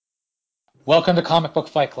Welcome to Comic Book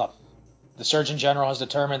Fight Club. The Surgeon General has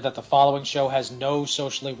determined that the following show has no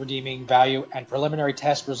socially redeeming value, and preliminary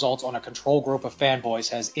test results on a control group of fanboys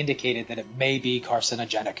has indicated that it may be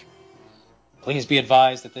carcinogenic. Please be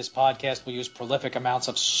advised that this podcast will use prolific amounts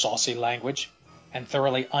of saucy language and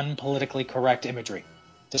thoroughly unpolitically correct imagery.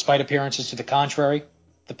 Despite appearances to the contrary,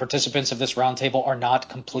 the participants of this roundtable are not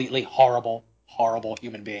completely horrible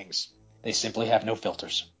human beings. They simply have no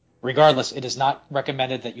filters. Regardless, it is not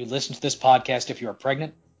recommended that you listen to this podcast if you are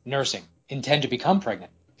pregnant, nursing, intend to become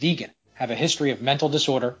pregnant, vegan, have a history of mental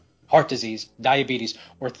disorder, heart disease, diabetes,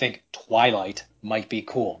 or think Twilight might be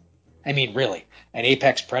cool. I mean, really, an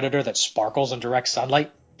apex predator that sparkles in direct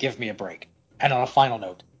sunlight? Give me a break. And on a final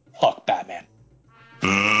note, fuck Batman.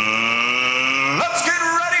 Let's get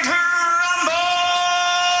ready to rumble!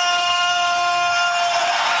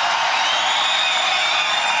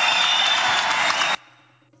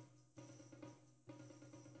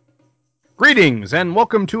 Greetings, and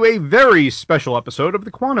welcome to a very special episode of the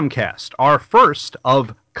Quantum Cast, our first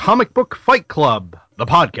of Comic Book Fight Club, the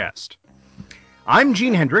podcast. I'm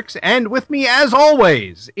Gene Hendricks, and with me, as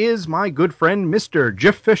always, is my good friend, Mr.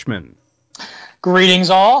 Jeff Fishman. Greetings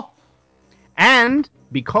all. And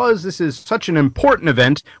because this is such an important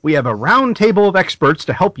event, we have a round table of experts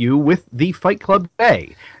to help you with the Fight Club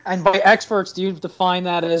day. And by experts, do you define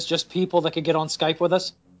that as just people that could get on Skype with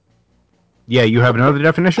us? Yeah, you have another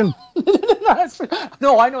definition?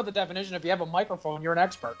 No, I know the definition. If you have a microphone, you're an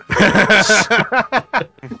expert.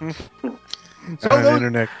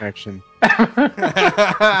 Internet connection.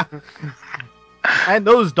 And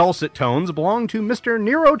those dulcet tones belong to Mr.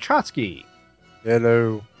 Nero Chotsky.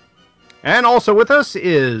 Hello. And also with us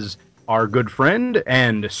is our good friend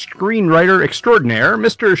and screenwriter extraordinaire,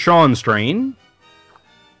 Mr. Sean Strain.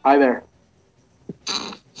 Hi there.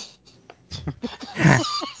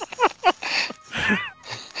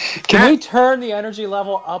 Can we turn the energy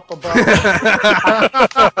level up above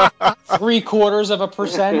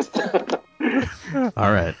 0.75%?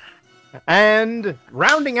 All right. And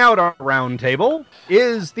rounding out our round table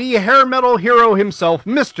is the hair metal hero himself,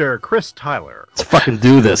 Mr. Chris Tyler. Let's fucking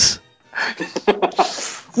do this.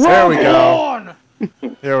 There we go.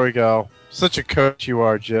 There we go. Such a coach you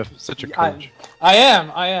are, Jeff. Such a coach. I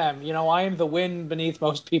am. You know, I am the wind beneath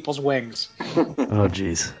most people's wings. Oh,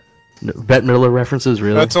 jeez. Bette Midler references,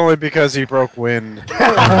 really? That's only because he broke wind.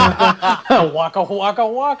 Waka, waka,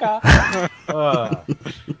 waka.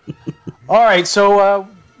 All right, so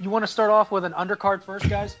you want to start off with an undercard first,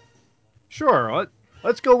 guys? Sure.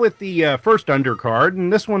 Let's go with the first undercard,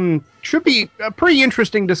 and this one should be a pretty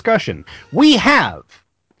interesting discussion. We have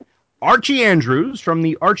Archie Andrews from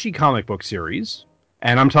the Archie comic book series,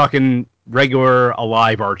 and I'm talking regular,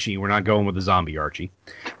 alive Archie. We're not going with the zombie Archie.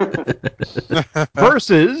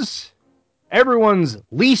 Versus everyone's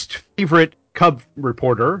least favorite Cub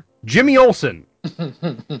reporter, Jimmy Olsen.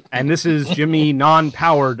 And this is Jimmy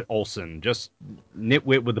non-powered Olsen, just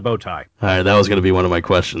nitwit with the bow tie. All right, that was going to be one of my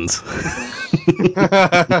questions.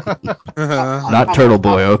 Not Turtle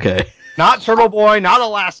Boy, okay. Not Turtle Boy, not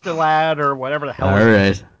Elastilad, or whatever the hell. All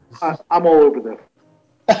right. I'm all over this.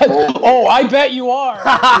 Oh, I bet you are.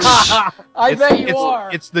 I bet you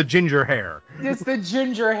are. It's the ginger hair. It's the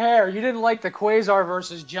ginger hair. You didn't like the Quasar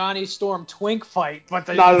versus Johnny Storm Twink fight, but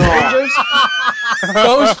the Not at all.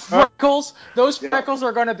 gingers, those freckles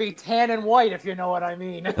are going to be tan and white, if you know what I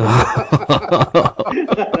mean.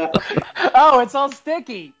 Oh, it's all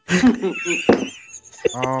sticky.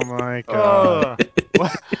 Oh my god.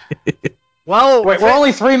 Well, wait, we're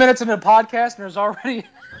only 3 minutes into the podcast, and there's already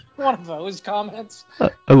one of those comments.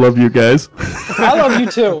 I love you guys. I love you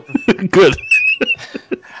too. Good.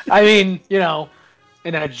 I mean, you know,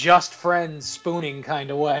 in a just friends spooning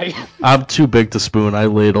kind of way. I'm too big to spoon. I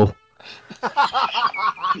ladle.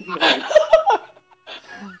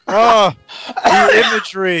 Oh, the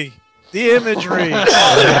imagery. The imagery.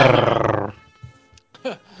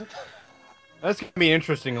 That's going to be an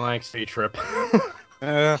interesting Langston trip.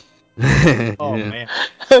 Oh, man.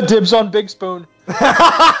 Dibs on Big Spoon.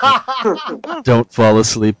 Don't fall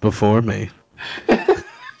asleep before me.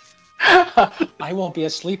 I won't be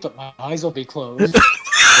asleep, but my eyes will be closed. we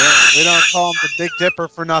don't call him the Big Dipper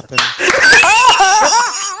for nothing.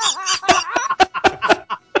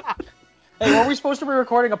 Hey, were we supposed to be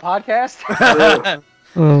recording a podcast?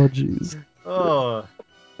 Oh, jeez. Oh,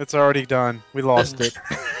 It's already done. We lost it.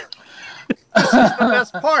 this is the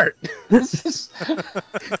best part.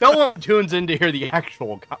 No one tunes in to hear the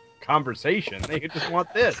actual conversation. They just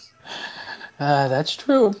want this. That's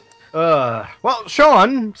true. Well,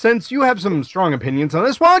 Sean, since you have some strong opinions on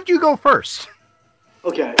this, why don't you go first?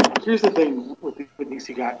 Okay, here's the thing with these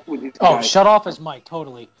two guys. Oh, shut off his mic,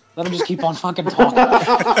 totally. Let him just keep on fucking talking.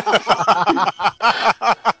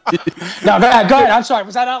 No, go ahead. I'm sorry.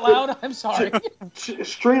 Was that out loud? I'm sorry.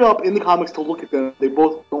 Straight up in the comics, to look at them, they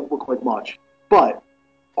both don't look like much. But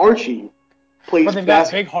Archie plays. But they've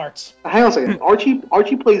got big hearts. Hang on a second.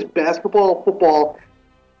 Archie plays basketball, football,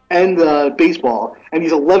 and baseball, and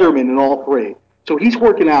he's a letterman in all three. So he's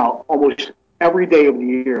working out almost every day of the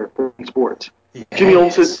year for sports.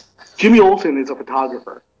 Yes. Jimmy Olsen is a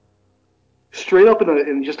photographer. Straight up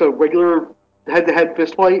in just a regular head-to-head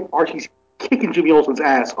fist fight, Archie's kicking Jimmy Olsen's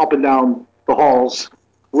ass up and down the halls,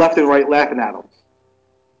 left and right, laughing at him.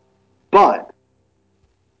 But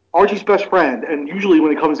Archie's best friend, and usually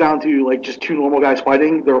when it comes down to like just two normal guys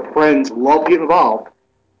fighting, their friends love getting involved.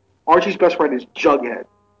 Archie's best friend is Jughead.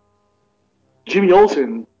 Jimmy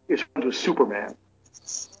Olsen is friends with Superman.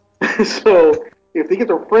 So if they get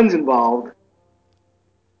their friends involved,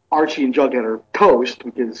 Archie and Jughead are toast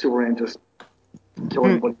because Superman just kill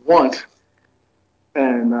anybody he wants.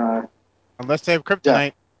 And Unless they have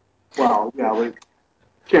kryptonite. well, yeah, like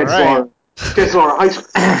chances are our high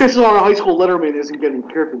school letterman isn't getting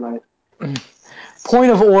kryptonite.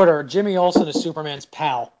 Point of order: Jimmy Olsen is Superman's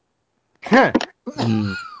pal. I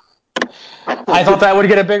thought that would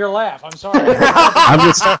get a bigger laugh. I'm sorry.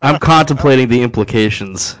 I'm contemplating the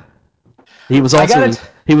implications. He was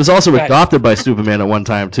also adopted by Superman at one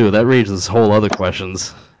time too. That raises whole other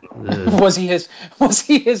questions. Was he his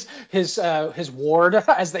ward,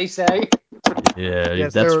 as they say? Yeah,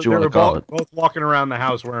 Yes, that's what you want to call it. Both walking around the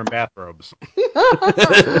house wearing bathrobes.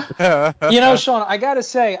 Sean, I gotta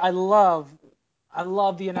say, I love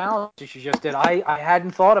the analysis you just did. I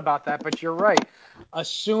hadn't thought about that, but you're right.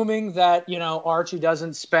 Assuming that Archie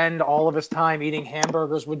doesn't spend all of his time eating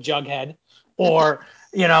hamburgers with Jughead, or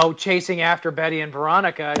chasing after Betty and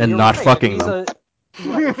Veronica, and not fucking them,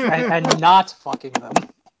 and not fucking them.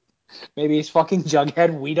 Maybe he's fucking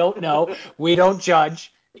Jughead. We don't know. We don't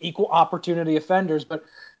judge equal opportunity offenders, but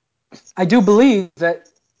I do believe that.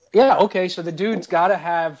 Yeah, okay. So the dude's got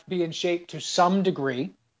to be in shape to some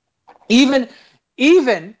degree, even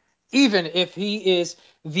if he is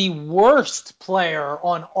the worst player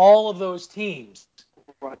on all of those teams.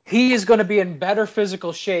 He is going to be in better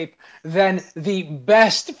physical shape than the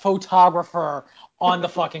best photographer on the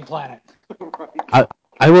fucking planet.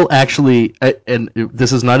 I will actually, and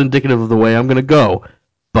this is not indicative of the way I'm going to go,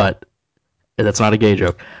 but that's not a gay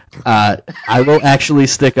joke. I will actually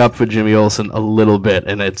stick up for Jimmy Olsen a little bit,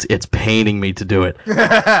 and it's paining me to do it.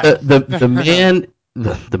 The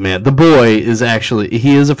boy is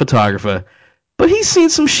he is a photographer, but he's seen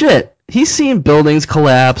some shit. He's seen buildings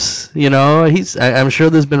collapse. I'm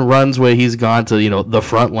sure there's been runs where he's gone to the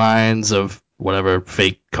front lines of whatever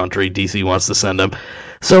fake country DC wants to send him.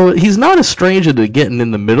 So he's not a stranger to getting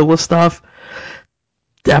in the middle of stuff.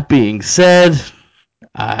 That being said,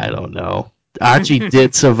 I don't know. Archie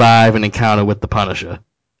did survive an encounter with the Punisher.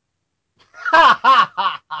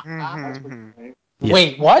 Yeah.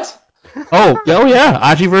 Wait, what? Oh yeah,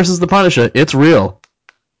 Archie versus the Punisher. It's real.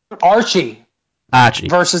 Archie Archie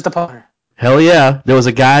versus the Punisher. Hell yeah. There was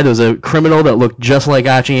a criminal that looked just like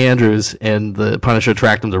Archie Andrews, and the Punisher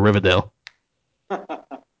tracked him to Riverdale.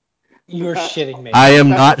 You're shitting me. I am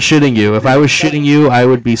not shitting you. If I was shitting you, I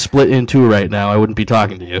would be split in two right now. I wouldn't be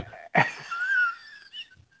talking to you.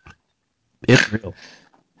 It's real.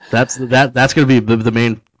 That's going to be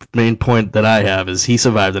the main point that I have is he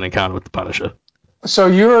survived an encounter with the Punisher. So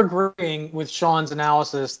you're agreeing with Sean's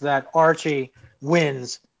analysis that Archie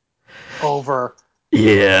wins over.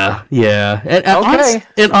 Yeah. And, okay.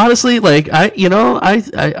 honestly, like I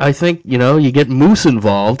think you get Moose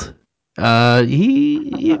involved.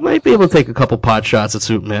 He might be able to take a couple pot shots at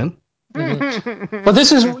Superman. Mm-hmm. But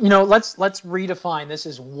this is let's redefine. This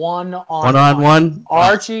is one-on-one.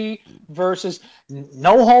 Archie versus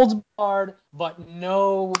no holds barred, but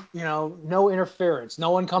no interference.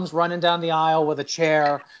 No one comes running down the aisle with a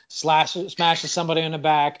chair, smashes somebody in the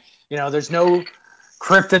back. There's no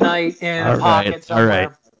kryptonite in a pocket somewhere. All right.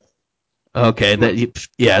 Okay,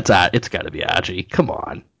 it's got to be Archie. Come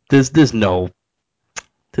on, there's no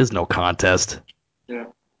contest. Yeah.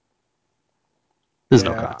 There's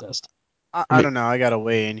no contest. I don't know. I gotta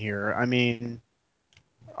weigh in here. I mean,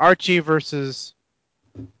 Archie versus.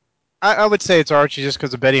 I would say it's Archie just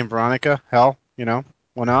because of Betty and Veronica. Hell,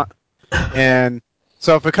 why not? And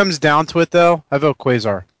so if it comes down to it, though, I vote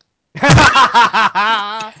Quasar.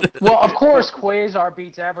 Well, of course, Quasar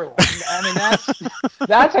beats everyone. I mean,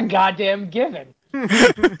 that's a goddamn given.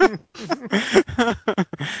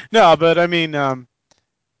 No, but I mean,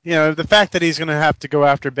 the fact that he's going to have to go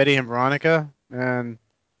after Betty and Veronica, and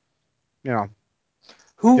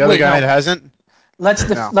Who? The other wait, guy no. hasn't. Let's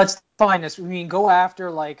No. let's define this. We mean go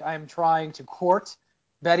after like I'm trying to court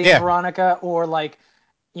Betty Yeah. and Veronica, or like,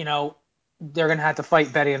 they're gonna have to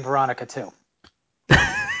fight Betty and Veronica too.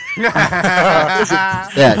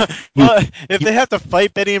 Yeah. Well, if they have to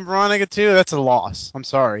fight Betty and Veronica too, that's a loss. I'm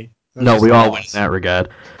sorry. That's No, just we a all win in loss. that regard.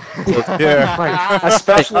 Yeah.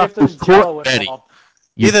 Especially if there's Court Jello Betty. involved.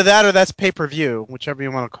 Either that or that's pay-per-view, whichever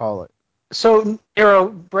you want to call it. So, Nero,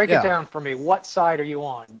 break Yeah. it down for me. What side are you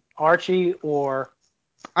on? Archie or...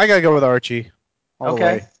 I gotta go with Archie. All the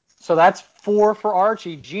Okay. way. So that's 4 for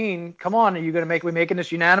Archie. Gene, come on. Are you going to we making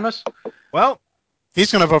this unanimous? Well,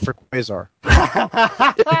 He's gonna vote for Quasar.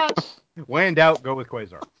 when in doubt, go with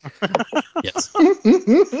Quasar. Yes.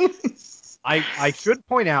 I should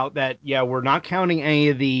point out that, yeah, we're not counting any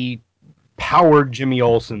of the powered Jimmy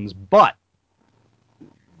Olsens, but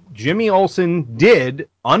Jimmy Olsen did,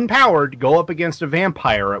 unpowered, go up against a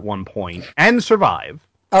vampire at one point and survive.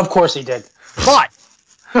 Of course he did. But,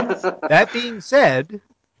 that being said,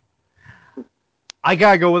 I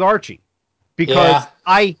gotta go with Archie. Because Yeah.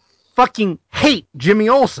 I fucking hate Jimmy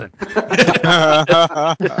Olsen. Yeah.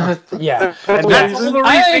 And that's all the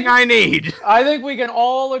reasoning I need. I think we can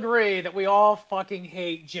all agree that we all fucking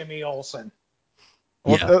hate Jimmy Olsen.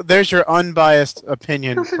 Well, Yeah. there's your unbiased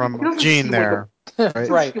opinion He from doesn't Gene seem there.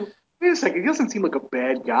 Right. Wait a second. He doesn't seem like a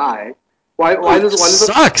bad guy. Why does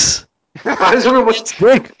Sucks. everybody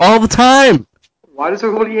Dick all the time. hate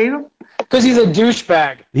him? Because he's a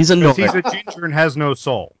douchebag. He's Because annoying. he's a ginger and has no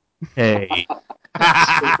soul. Hey.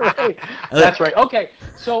 Right. That's right. Okay,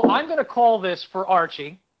 so I'm going to call this for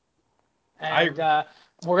Archie. And we're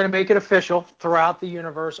going to make it official throughout the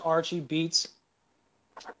universe. Archie beats...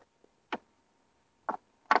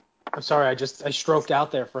 I'm sorry, I stroked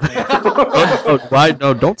out there for a minute. Why?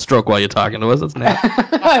 No, don't stroke while you're talking to us. That's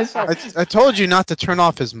nasty. Sorry. I told you not to turn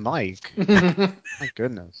off his mic. My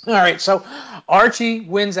goodness. All right, so Archie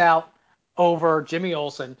wins out over Jimmy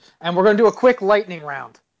Olsen, and we're going to do a quick lightning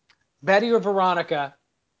round. Betty or Veronica,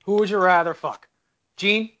 who would you rather fuck?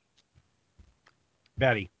 Gene?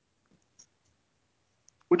 Betty.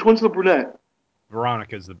 Which one's the brunette?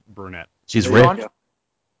 Veronica's the brunette. She's Sean? rich.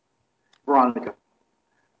 Veronica.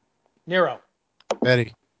 Nero?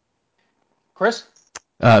 Betty. Chris?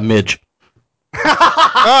 Midge.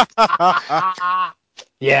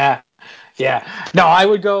 Yeah. No, I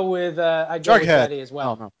would go with I'd go with Jughead. Betty as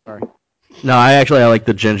well. Oh, no, sorry. No, I like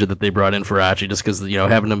the ginger that they brought in for Archie, just because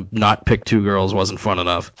having him not pick 2 girls wasn't fun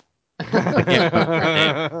enough. But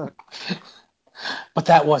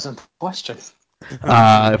that wasn't the question.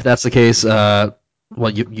 If that's the case, you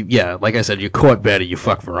like I said, you court Betty, you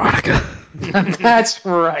fuck Veronica. That's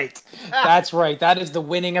right. That's right. That is the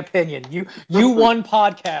winning opinion. You won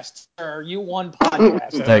podcast, sir. You won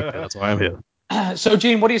podcast. Thank you. That's why I'm here. So,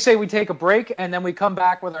 Gene, what do you say we take a break and then we come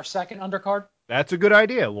back with our second undercard? That's a good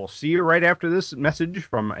idea. We'll see you right after this message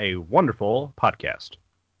from a wonderful podcast.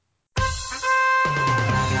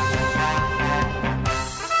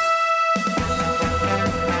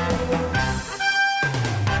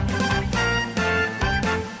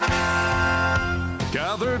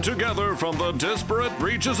 Gathered together from the disparate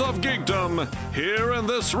reaches of geekdom, here in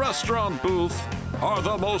this restaurant booth, are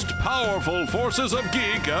the most powerful forces of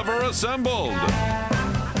geek ever assembled.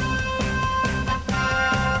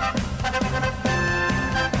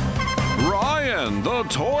 Ryan, the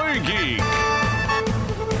toy geek.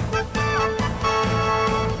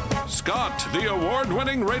 Scott, the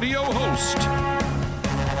award-winning radio host.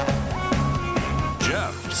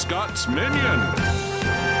 Jeff, Scott's minion.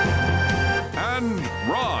 And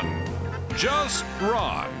Ron, just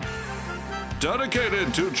Ron.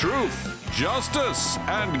 Dedicated to truth, justice,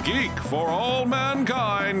 and geek for all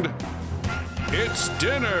mankind. It's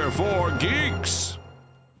Dinner for Geeks.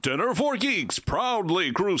 Dinner for Geeks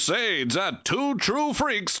proudly crusades at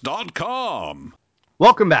twotruefreaks.com.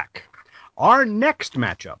 Welcome back. Our next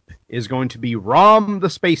matchup is going to be Rom the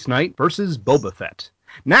Space Knight versus Boba Fett.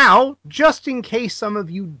 Now, just in case some of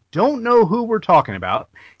you don't know who we're talking about,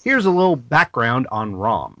 here's a little background on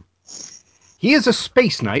Rom. He is a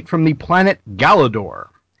space knight from the planet Galador.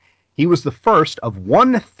 He was the first of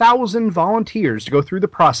 1,000 volunteers to go through the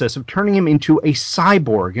process of turning him into a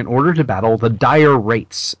cyborg in order to battle the Dire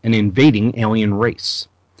Wraiths, an invading alien race.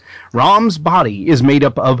 Rom's body is made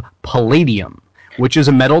up of palladium, which is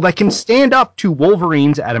a metal that can stand up to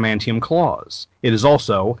Wolverine's adamantium claws. It is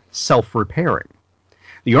also self-repairing.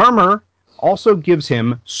 The armor also gives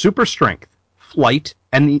him super strength, flight,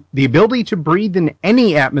 and the ability to breathe in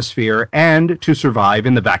any atmosphere and to survive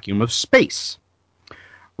in the vacuum of space.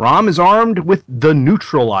 Rom is armed with the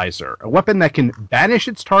Neutralizer, a weapon that can banish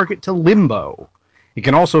its target to limbo. He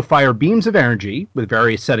can also fire beams of energy with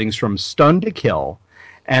various settings from stun to kill,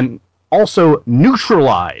 and also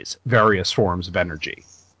neutralize various forms of energy.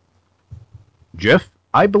 Jiff,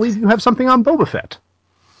 I believe you have something on Boba Fett.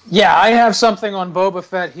 Yeah, I have something on Boba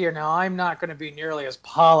Fett here. Now, I'm not going to be nearly as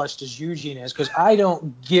polished as Eugene is, because I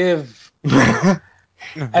don't give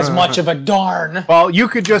as much of a darn. Well, you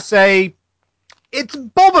could just say, it's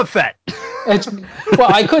Boba Fett!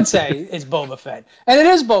 Well, I could say it's Boba Fett. And it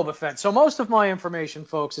is Boba Fett. So most of my information,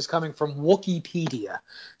 folks, is coming from Wikipedia.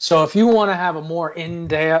 So if you want to have a more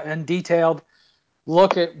in-detailed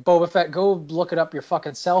look at Boba Fett, go look it up your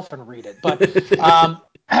fucking self and read it. But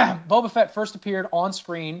Boba Fett first appeared on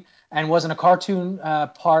screen and was in a cartoon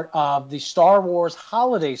part of the Star Wars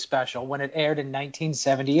Holiday Special when it aired in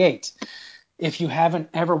 1978. If you haven't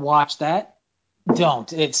ever watched that,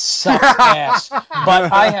 don't. It sucks ass.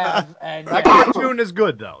 But I have. And That cartoon is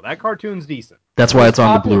good, though. That cartoon's decent. That's why it's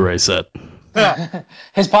on the Blu-ray set.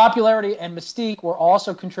 His popularity and mystique were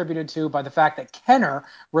also contributed to by the fact that Kenner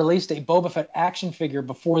released a Boba Fett action figure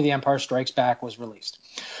before The Empire Strikes Back was released.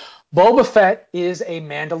 Boba Fett is a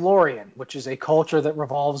Mandalorian, which is a culture that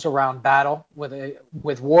revolves around battle,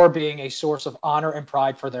 with war being a source of honor and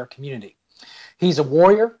pride for their community. He's a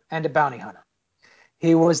warrior and a bounty hunter.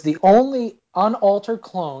 He was the only unaltered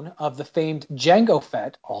clone of the famed Jango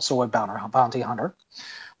Fett, also a bounty hunter,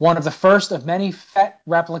 one of the first of many Fett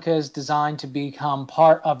replicas designed to become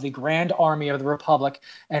part of the Grand Army of the Republic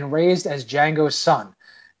and raised as Jango's son.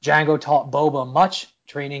 Jango taught Boba much,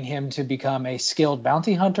 training him to become a skilled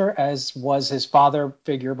bounty hunter, as was his father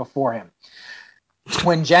figure before him.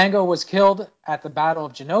 When Jango was killed at the Battle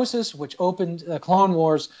of Geonosis, which opened the Clone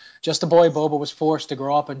Wars, just a boy, Boba was forced to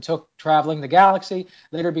grow up and took traveling the galaxy,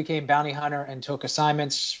 later became bounty hunter and took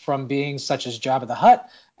assignments from beings such as Jabba the Hutt,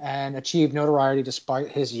 and achieved notoriety despite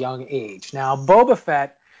his young age. Now, Boba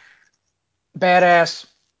Fett, badass,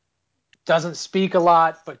 doesn't speak a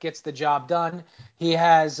lot, but gets the job done. He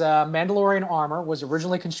has Mandalorian armor, was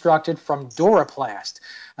originally constructed from Duraplast,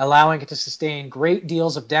 allowing it to sustain great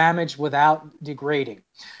deals of damage without degrading.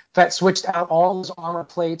 Fett switched out all his armor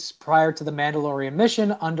plates prior to the Mandalorian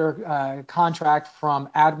mission under contract from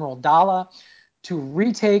Admiral Dalla to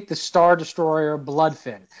retake the Star Destroyer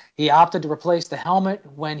Bloodfin. He opted to replace the helmet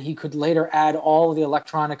when he could later add all of the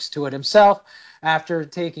electronics to it himself after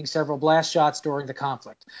taking several blast shots during the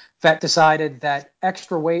conflict. Fett decided that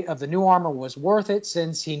extra weight of the new armor was worth it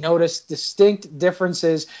since he noticed distinct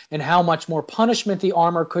differences in how much more punishment the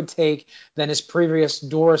armor could take than his previous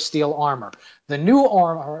Durasteel armor. The new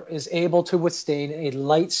armor is able to withstand a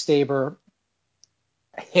lightsaber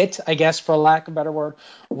hit, I guess, for lack of a better word,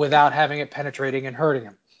 without having it penetrating and hurting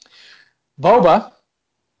him. Boba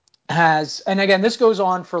has, and again, this goes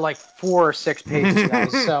on for like 4 or 6 pages,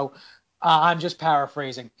 guys, so I'm just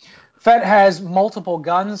paraphrasing. Fett has multiple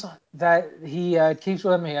guns that he keeps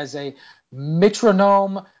with him. He has a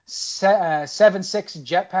Metronome 7.6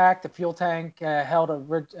 jetpack. The fuel tank held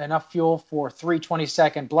enough fuel for 3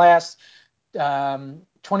 20-second blasts,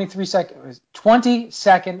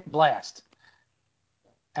 20-second blast.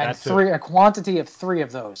 And a quantity of 3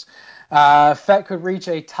 of those. Fett could reach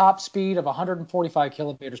a top speed of 145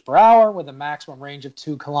 kilometers per hour with a maximum range of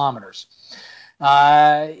 2 kilometers.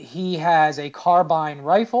 He has a carbine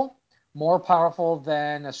rifle, more powerful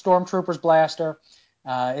than a stormtrooper's blaster.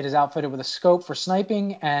 It is outfitted with a scope for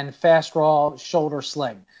sniping and fast draw shoulder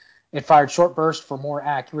sling. It fired short bursts for more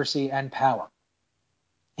accuracy and power.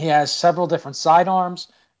 He has several different sidearms,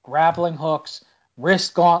 grappling hooks,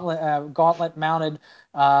 wrist gauntlet mounted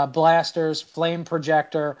blasters, flame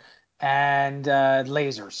projector, and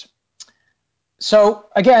lasers. So,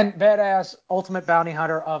 again, badass ultimate bounty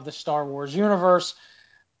hunter of the Star Wars universe.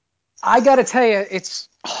 I got to tell you, it's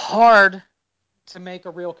hard to make a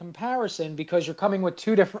real comparison because you're coming with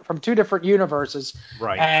from two different universes.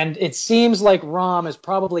 Right. And it seems like Rom is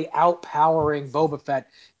probably outpowering Boba Fett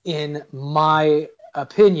in my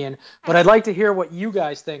opinion. But I'd like to hear what you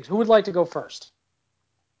guys think. Who would like to go first?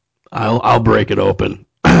 I'll break it open.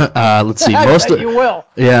 Let's see. You will.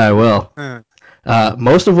 Yeah, I will.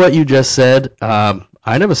 Most of what you just said,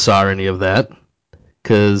 I never saw any of that.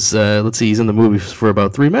 Because, let's see, he's in the movie for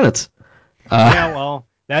about 3 minutes. Yeah, well,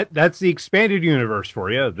 that's the expanded universe for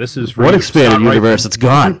you. This is for what expanded universe? It's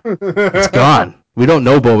gone. It's gone. We don't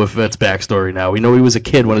know Boba Fett's backstory now. We know he was a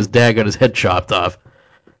kid when his dad got his head chopped off.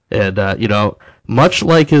 And, much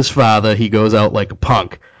like his father, he goes out like a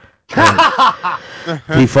punk.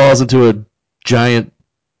 He falls into a giant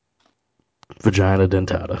vagina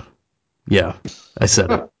dentata. Yeah, I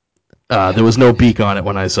said it. There was no beak on it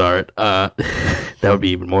when I saw it. That would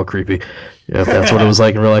be even more creepy if that's what it was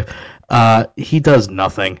like in real life. He does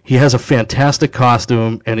nothing. He has a fantastic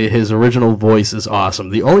costume, and his original voice is awesome.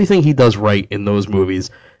 The only thing he does right in those movies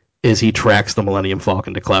is he tracks the Millennium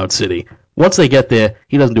Falcon to Cloud City. Once they get there,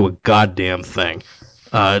 he doesn't do a goddamn thing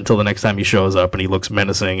until the next time he shows up, and he looks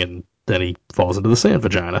menacing, and then he falls into the sand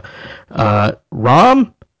vagina.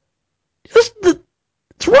 Rom, it's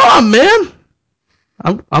Rom, man.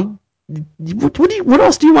 What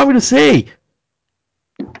else do you want me to say?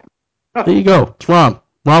 There you go. It's Rom.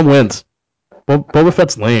 Rom wins. Boba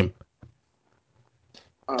Fett's lame.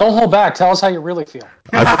 Don't hold back. Tell us how you really feel.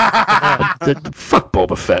 Fuck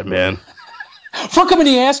Boba Fett, man. Fuck him in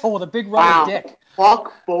the asshole with a big rubber dick.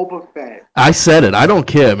 Fuck Boba Fett. I said it. I don't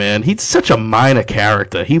care, man. He's such a minor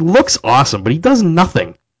character. He looks awesome, but he does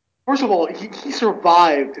nothing. First of all, he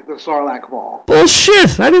survived the Sarlacc ball.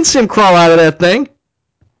 Bullshit! I didn't see him crawl out of that thing.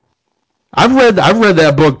 I've read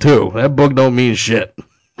that book too. That book don't mean shit.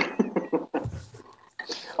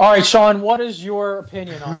 All right, Sean, what is your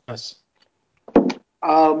opinion on this?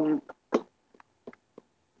 I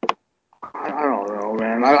don't know,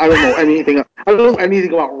 man. I don't know anything. I don't know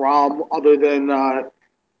anything about Rom other than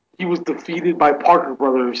he was defeated by Parker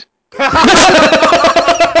Brothers. That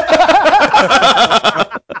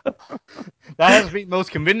has been the most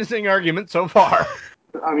convincing argument so far.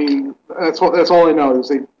 I mean, that's all I know. Is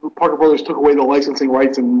they Parker Brothers took away the licensing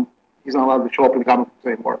rights, and he's not allowed to show up in the comic books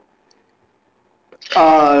anymore.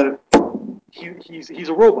 He's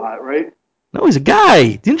a robot, right? No, he's a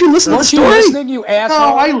guy. Didn't you listen to the Weren't you story? listening, you asshole?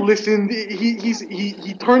 No, I listened.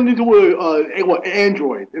 He turned into an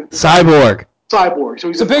android. Cyborg. Cyborg. So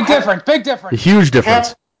he's It's a big difference. Big difference. A huge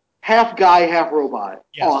difference. Half guy, half robot.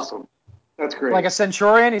 Yes. Awesome. That's great. Like a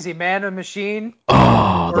Centurion? Is he man and machine?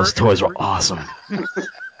 Oh, those toys were awesome.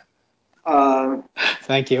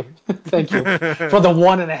 Thank you. Thank you. For the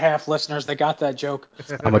 1.5 listeners that got that joke.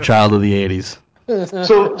 I'm a child of the 80s.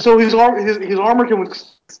 So his armor can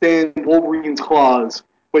withstand Wolverine's claws,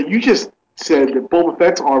 but you just said that Boba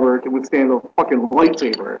Fett's armor can withstand a fucking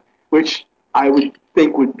lightsaber, which I would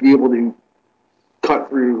think would be able to cut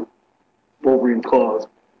through Wolverine's claws.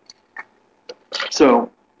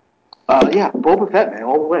 So, yeah, Boba Fett, man,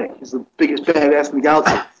 all the way. He's the biggest badass in the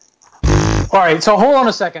galaxy. All right, so hold on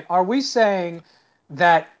a second. Are we saying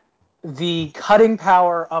that the cutting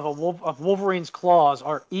power of Wolverine's claws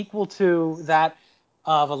are equal to that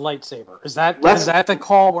of a lightsaber? Is that the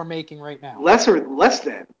call we're making right now? Less than.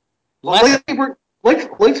 Less.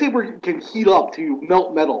 Lightsaber can heat up to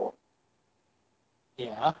melt metal.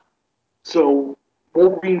 Yeah. So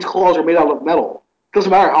Wolverine's claws are made out of metal. Doesn't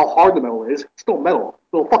matter how hard the metal is, it's still metal.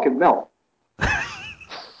 It'll fucking melt.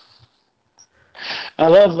 I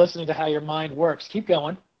love listening to how your mind works. Keep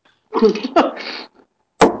going.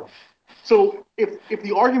 So if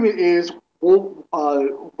the argument is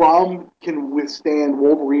Rom can withstand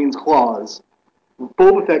Wolverine's claws,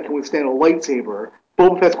 Boba Fett can withstand a lightsaber,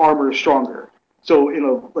 Boba Fett's armor is stronger. So in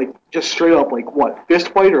a just straight up fist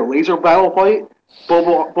fight or laser battle fight,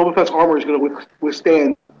 Boba Fett's armor is going to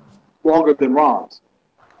withstand longer than Rom's.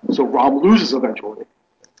 So Rom loses eventually.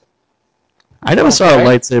 I never saw a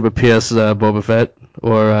lightsaber pierce Boba Fett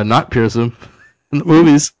or not pierce him in the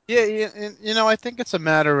movies. Yeah, and, I think it's a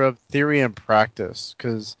matter of theory and practice,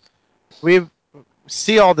 because we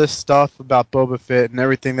see all this stuff about Boba Fett and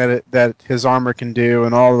everything that his armor can do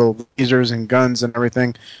and all the lasers and guns and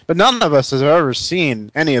everything, but none of us has ever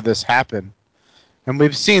seen any of this happen. And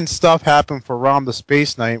we've seen stuff happen for Rom the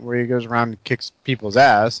Space Knight, where he goes around and kicks people's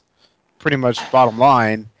ass, pretty much bottom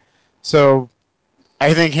line. So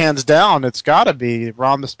I think hands down it's got to be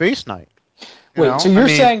Rom the Space Knight. Wait, so you're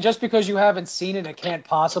saying just because you haven't seen it can't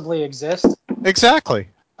possibly exist? Exactly.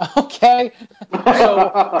 Okay.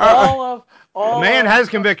 So all Man has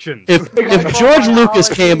convictions. If George Lucas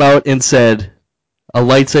came out and said a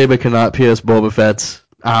lightsaber cannot pierce Boba Fett's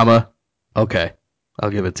armor, okay,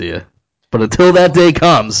 I'll give it to you. But until that day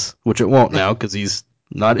comes, which it won't now because he's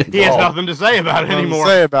not involved. He has nothing to say about it anymore.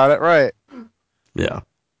 Say about it, right? Yeah.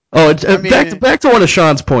 Oh, back to one of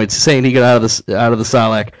Sean's points, saying he got out of the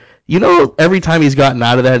Sarlacc. You know, every time he's gotten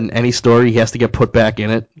out of that in any story, he has to get put back in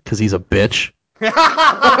it because he's a bitch.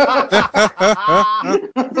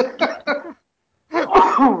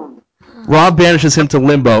 Rob banishes him to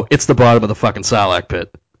limbo. It's the bottom of the fucking Sarlacc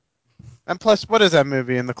pit. And plus, what is that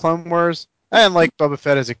movie in the Clone Wars? I didn't like Boba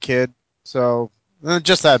Fett as a kid, so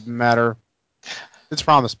just that matter. It's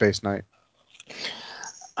Rom the Space Knight.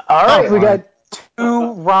 All right, we got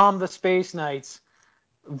 2 Rom the Space Knights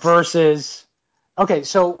versus. Okay,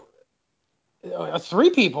 so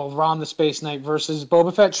 3 people Rom the Space Knight versus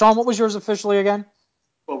Boba Fett. Sean, what was yours officially again?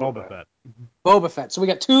 Boba Fett. Boba Fett. So we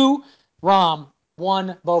got 2 Rom,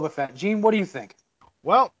 1 Boba Fett. Gene, what do you think?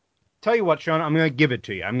 Well, tell you what, Sean, I'm going to give it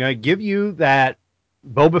to you. I'm going to give you that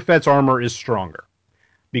Boba Fett's armor is stronger.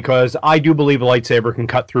 Because I do believe a lightsaber can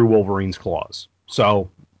cut through Wolverine's claws. So,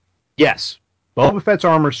 yes, Boba Fett's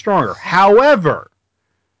armor is stronger. However,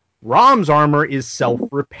 Rom's armor is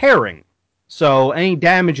self-repairing. So any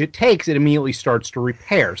damage it takes, it immediately starts to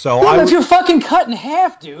repair. So but you're fucking cut in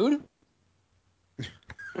half, dude.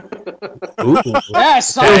 Ooh. Yeah,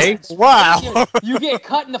 science. Wow. You get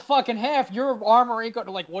cut in the fucking half. Your armor ain't going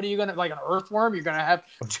to, like, what are you going to, like an earthworm? You're going to have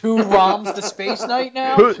 2 ROMs to Space Knight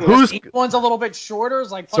now? Each one's a little bit shorter.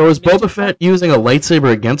 It's like So is Boba Fett using a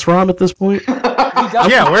lightsaber against Rom at this point? He does,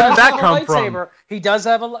 Yeah, where did that have come a lightsaber. from? He does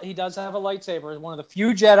have a lightsaber. He's one of the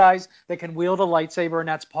few Jedis that can wield a lightsaber, and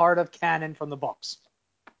that's part of canon from the books.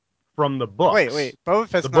 From the books. Wait. Boba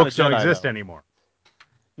Fett's the not books a Jedi, don't exist though. anymore.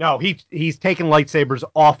 No, he's taken lightsabers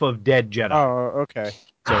off of dead Jedi. Oh, okay.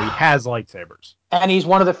 So he has lightsabers. And he's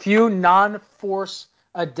one of the few non-Force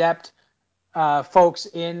adept folks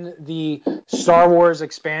in the Star Wars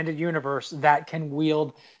expanded universe that can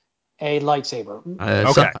wield a lightsaber.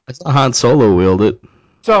 I saw Han Solo wield it.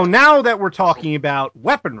 So now that we're talking about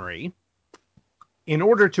weaponry, in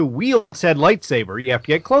order to wield said lightsaber, you have to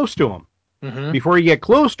get close to him. Mm-hmm. Before you get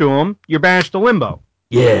close to him, you're banished to limbo.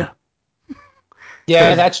 Yeah.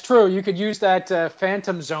 Yeah, that's true. You could use that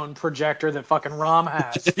Phantom Zone projector that fucking Rom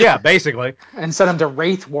has. Yeah, basically. And send him to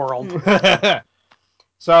Wraith World.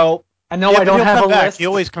 So, I know I don't have a list. He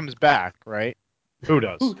always comes back, right? Who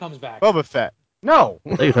does? Who comes back? Boba Fett. No.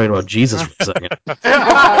 I thought you were talking about Jesus for a second.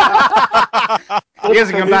 He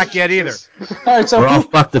hasn't come back yet either. All right, so We're all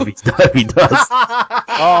fucked if he does.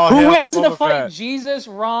 Oh, who hell, wins in the Boba fight? Fett. Jesus,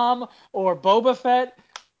 Rom, or Boba Fett?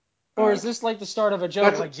 Or is this like the start of a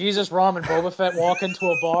joke? Like Jesus, Rom, and Boba Fett walk into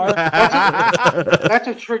a bar? That's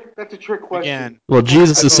a trick. That's a trick question. Again. Well,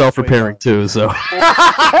 Jesus I is vote self-repairing too, so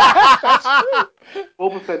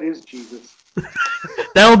Boba Fett is Jesus.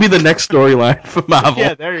 that will be the next storyline for Marvel.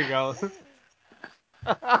 Yeah, there you go.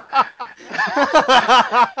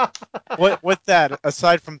 What's that?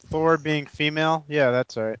 Aside from Thor being female? Yeah,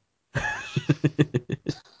 that's all right.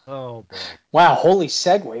 Oh, boy. Wow, holy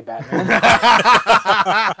segue, Batman.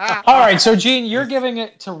 All right, so Gene, you're giving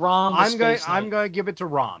it to Rom. I'm going to give it to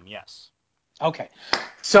Rom, yes. Okay,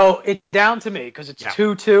 so it's down to me because it's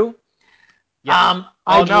 2-2. Yes.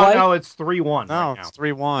 No, it's 3-1 No, right now. it's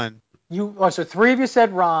 3-1. So 3 of you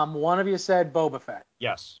said Rom, 1 of you said Boba Fett.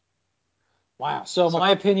 Yes. Wow, so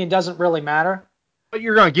my opinion doesn't really matter. But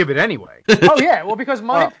you're going to give it anyway. Oh, yeah, well, because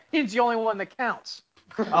my opinion's the only one that counts.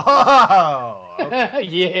 Oh, okay.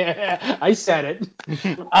 Yeah, I said it.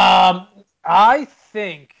 I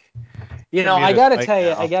think, I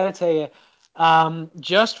gotta tell you,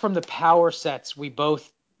 just from the power sets we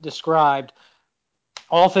both described,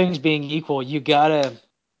 all things being equal, you gotta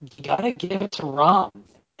give it to Rom.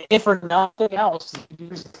 If for nothing else,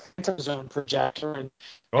 use the Phantom Zone projector. And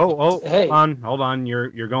hey, hold on,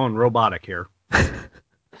 you're going robotic here. Why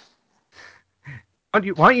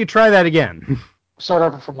don't you try that again? Start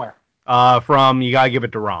over from where? From you gotta give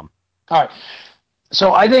it to Rom. All right.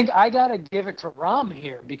 So I think I gotta give it to Rom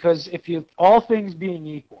here because if you, all things being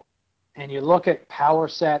equal, and you look at power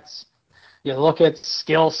sets, you look at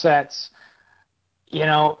skill sets,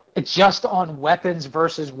 it's just on weapons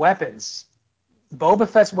versus weapons. Boba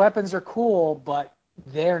Fett's weapons are cool, but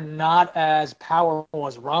they're not as powerful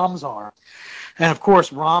as Rom's are. And of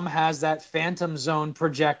course, Rom has that Phantom Zone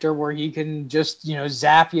projector where he can just,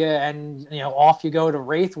 zap you and, off you go to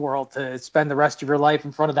Wraith World to spend the rest of your life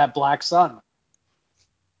in front of that black sun.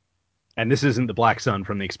 And this isn't the black sun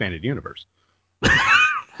from the expanded universe.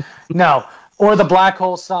 No. Or the black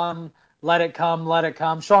hole sun, let it come, let it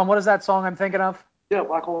come. Sean, what is that song I'm thinking of? Yeah,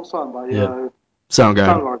 Black Hole Sun by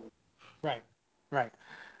Soundgarden. Right.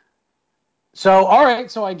 So, all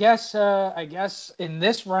right. So I guess in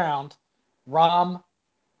this round, Rom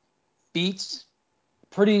beats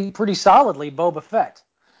pretty solidly Boba Fett.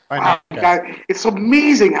 God, it's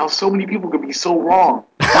amazing how so many people can be so wrong.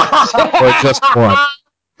 Or just one.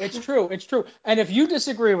 It's true. And if you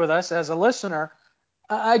disagree with us as a listener,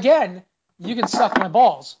 again, you can suck my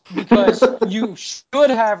balls because you should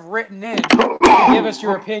have written in to give us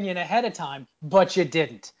your opinion ahead of time, but you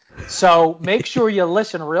didn't. So make sure you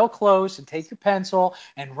listen real close and take your pencil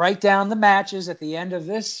and write down the matches at the end of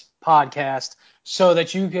this podcast so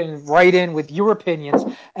that you can write in with your opinions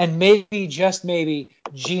and maybe, just maybe,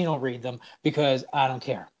 Gene will read them because I don't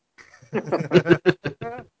care.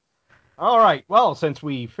 All right. Well, since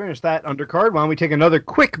we finished that undercard, why don't we take another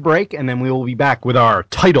quick break, and then we will be back with our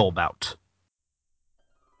title bout.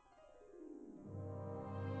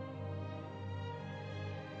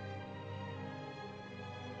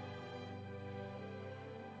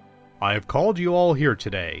 I have called you all here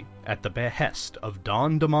today at the behest of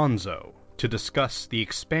Don DeMonzo to discuss the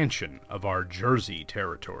expansion of our Jersey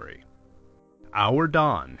territory. Our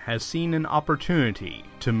Don has seen an opportunity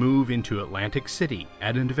to move into Atlantic City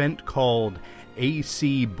at an event called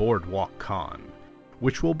AC Boardwalk Con,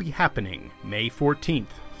 which will be happening May 14th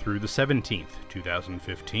through the 17th,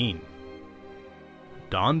 2015.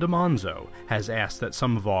 Don DeMonzo has asked that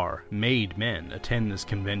some of our made men attend this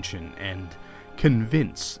convention and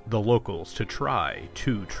convince the locals to try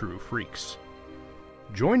Two True Freaks.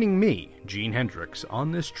 Joining me, Gene Hendricks,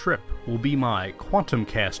 on this trip will be my Quantum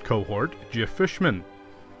Cast cohort, Jeff Fishman.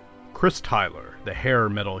 Chris Tyler, the hair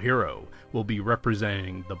metal hero, will be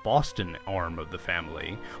representing the Boston arm of the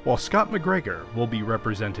family, while Scott McGregor will be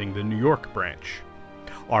representing the New York branch.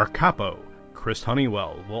 Our capo, Chris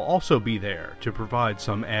Honeywell, will also be there to provide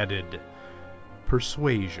some added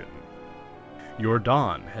persuasion. Your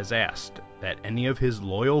Don has asked that any of his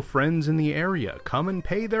loyal friends in the area come and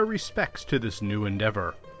pay their respects to this new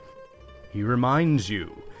endeavor. He reminds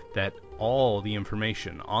you that all the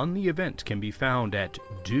information on the event can be found at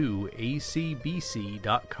doacbc.com.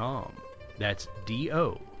 That's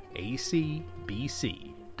doacbc.com.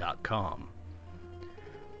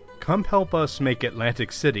 Come help us make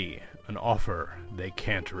Atlantic City an offer they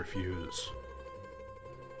can't refuse.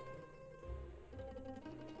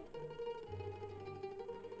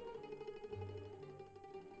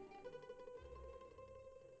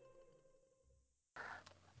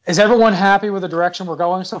 Is everyone happy with the direction we're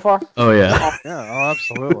going so far? Oh, yeah. Yeah,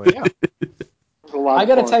 absolutely. It was a lot I of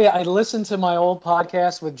got to fun. tell you, I listened to my old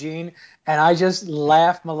podcast with Gene, and I just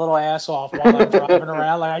laughed my little ass off while I'm driving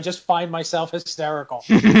around. Like, I just find myself hysterical.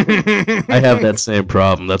 I have that same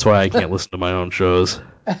problem. That's why I can't listen to my own shows.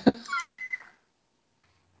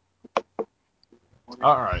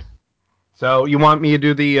 All right. So you want me to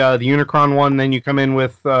do the Unicron one, then you come in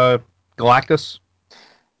with Galactus?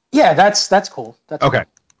 Yeah, that's cool. That's Okay.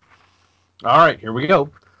 All right, here we go.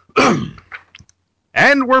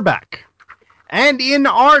 And we're back. And in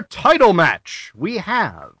our title match, we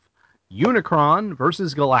have Unicron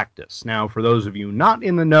versus Galactus. Now, for those of you not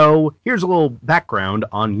in the know, here's a little background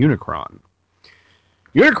on Unicron.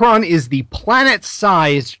 Unicron is the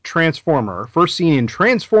planet-sized Transformer first seen in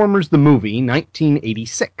Transformers the movie,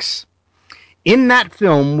 1986. In that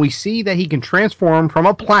film, we see that he can transform from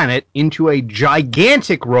a planet into a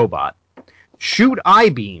gigantic robot, shoot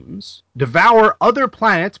I-beams, devour other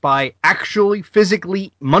planets by actually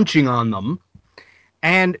physically munching on them,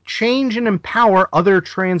 and change and empower other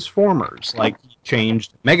Transformers, like he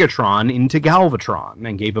changed Megatron into Galvatron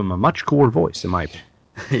and gave him a much cooler voice, in my opinion.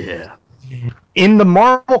 Yeah. In the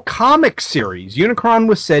Marvel Comics series, Unicron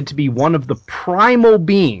was said to be one of the primal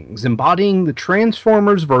beings embodying the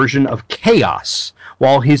Transformers version of Chaos,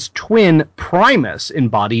 while his twin Primus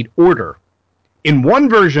embodied order. In one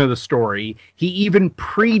version of the story, he even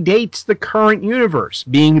predates the current universe,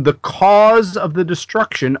 being the cause of the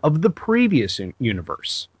destruction of the previous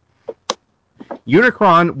universe.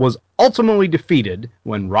 Unicron was ultimately defeated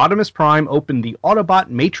when Rodimus Prime opened the Autobot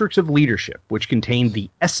Matrix of Leadership, which contained the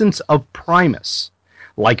essence of Primus.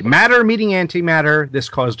 Like matter meeting antimatter, this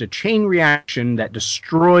caused a chain reaction that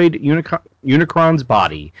destroyed Unicron's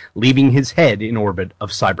body, leaving his head in orbit of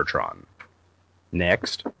Cybertron.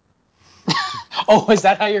 Next. Oh, is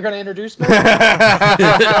that how you're going to introduce me?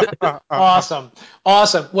 Awesome.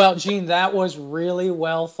 Well, Gene, that was really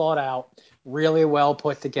well thought out, really well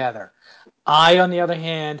put together. I, on the other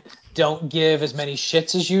hand, don't give as many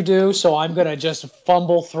shits as you do, so I'm going to just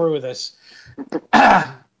fumble through this.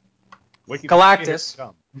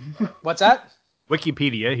 Galactus. What's that?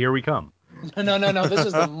 Wikipedia, here we come. No. This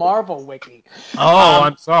is the Marvel Wiki. Oh,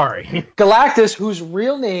 I'm sorry. Galactus, whose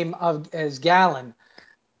real name is Galen,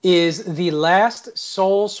 is the last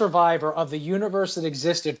sole survivor of the universe that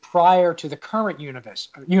existed prior to the current universe.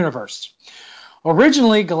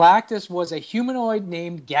 Originally, Galactus was a humanoid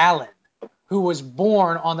named Galen, who was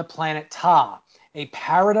born on the planet Ta, a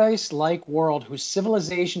paradise-like world whose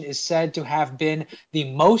civilization is said to have been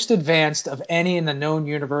the most advanced of any in the known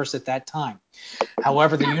universe at that time.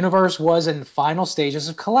 However, the universe was in final stages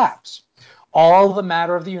of collapse. All the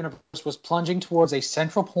matter of the universe was plunging towards a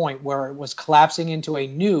central point where it was collapsing into a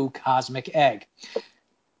new cosmic egg.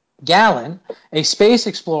 Galen, a space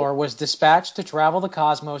explorer, was dispatched to travel the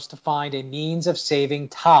cosmos to find a means of saving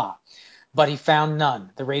Ta, but he found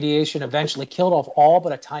none. The radiation eventually killed off all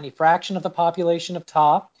but a tiny fraction of the population of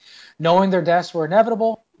Ta. Knowing their deaths were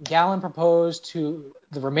inevitable, Galen proposed to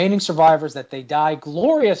the remaining survivors that they die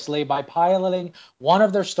gloriously by piloting one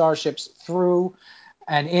of their starships through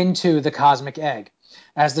and into the cosmic egg.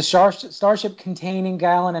 As the starship containing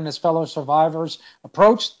Galen and his fellow survivors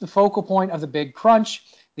approached the focal point of the Big Crunch,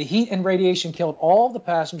 the heat and radiation killed all of the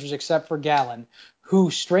passengers except for Galen,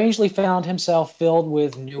 who strangely found himself filled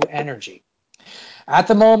with new energy. At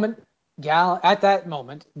that moment,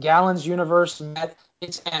 Galen's universe met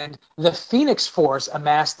its end. The Phoenix Force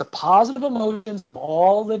amassed the positive emotions of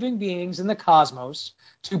all living beings in the cosmos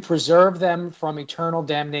to preserve them from eternal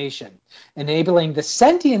damnation, enabling the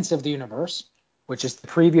sentience of the universe, which is the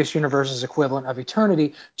previous universe's equivalent of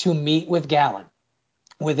eternity, to meet with Galen.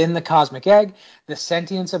 Within the cosmic egg, the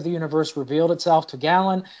sentience of the universe revealed itself to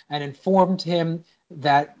Galen and informed him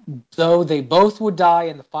that though they both would die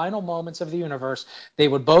in the final moments of the universe, they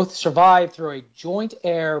would both survive through a joint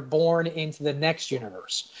heir born into the next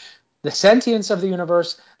universe. The sentience of the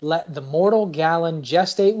universe let the mortal Galen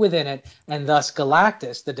gestate within it, and thus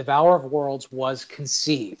Galactus, the devourer of worlds, was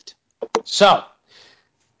conceived. So,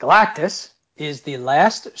 Galactus is the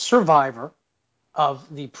last survivor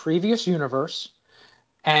of the previous universe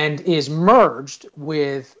and is merged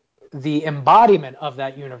with the embodiment of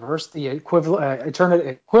that universe, the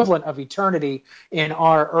equivalent of eternity in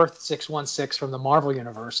our Earth 616 from the Marvel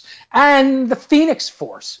Universe, and the Phoenix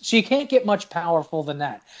Force. So you can't get much powerful than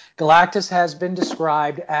that. Galactus has been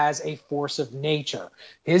described as a force of nature.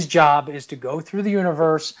 His job is to go through the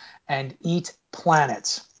universe and eat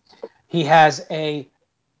planets. He has a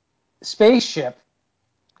spaceship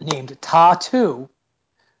named Ta-2,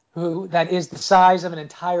 that is the size of an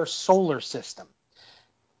entire solar system.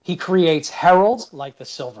 He creates heralds like the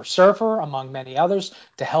Silver Surfer, among many others,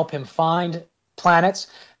 to help him find planets.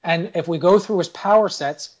 And if we go through his power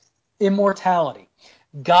sets, immortality,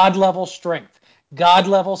 God-level strength,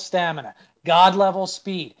 God-level stamina, God-level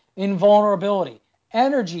speed, invulnerability,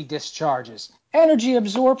 energy discharges, energy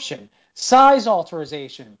absorption, size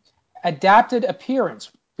alteration, adapted appearance,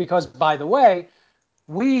 because, by the way,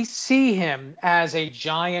 we see him as a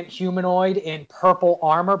giant humanoid in purple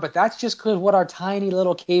armor, but that's just because what our tiny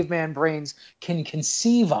little caveman brains can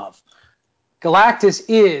conceive of. Galactus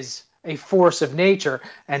is a force of nature,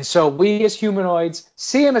 and so we as humanoids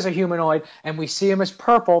see him as a humanoid, and we see him as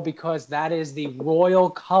purple because that is the royal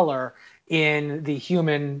color in the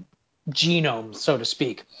human genome, so to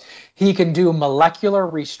speak. He can do molecular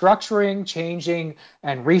restructuring, changing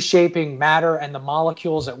and reshaping matter and the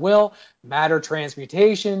molecules at will, matter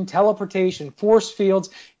transmutation, teleportation, force fields,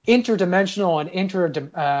 interdimensional and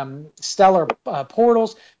interstellar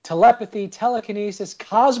portals, telepathy, telekinesis,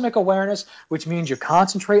 cosmic awareness, which means you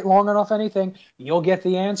concentrate long enough on anything, you'll get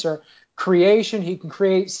the answer. Creation, he can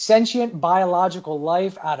create sentient biological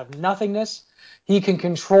life out of nothingness. He can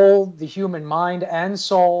control the human mind and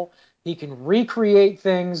soul. He can recreate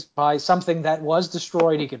things by something that was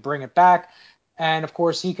destroyed. He could bring it back. And, of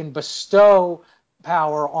course, he can bestow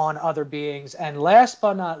power on other beings. And last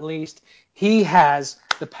but not least, he has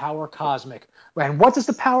the power cosmic. And what does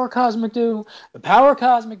the power cosmic do? The power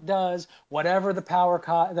cosmic does whatever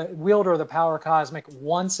the wielder of the power cosmic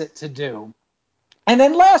wants it to do. And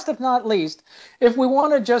then last but not least, if we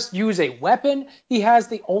want to just use a weapon, he has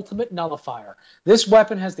the ultimate nullifier. This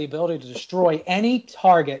weapon has the ability to destroy any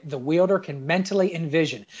target the wielder can mentally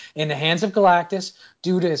envision. In the hands of Galactus,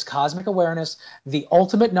 due to his cosmic awareness, the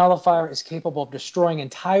ultimate nullifier is capable of destroying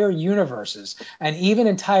entire universes and even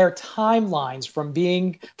entire timelines from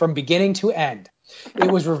beginning to end.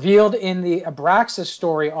 It was revealed in the Abraxas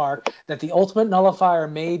story arc that the ultimate nullifier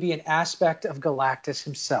may be an aspect of Galactus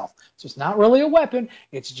himself. So it's not really a weapon,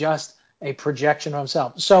 it's just a projection of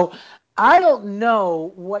himself. So I don't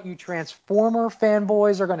know what you Transformer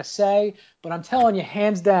fanboys are going to say, but I'm telling you,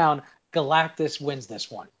 hands down, Galactus wins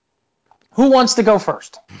this one. Who wants to go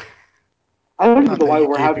first? I don't even Not know that why you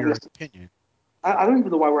we're gave having your this. opinion. I don't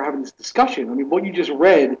even know why we're having this discussion. I mean, what you just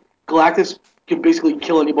read, Galactus can basically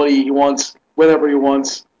kill anybody he wants, whenever he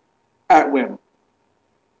wants, at whim.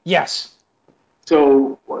 Yes.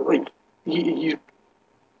 So, like, he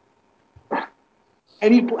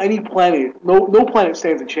any planet, no planet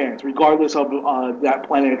stands a chance, regardless of that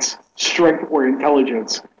planet's strength or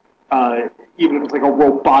intelligence. Even if it's like a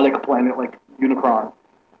robotic planet like Unicron,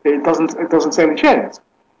 it doesn't stand a chance.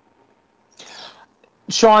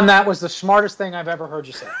 Sean, that was the smartest thing I've ever heard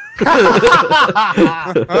you say.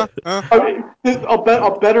 I mean,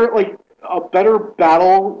 a better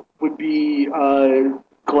battle would be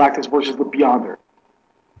Galactus versus the Beyonder.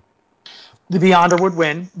 The Beyonder would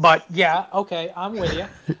win, but yeah, okay, I'm with you.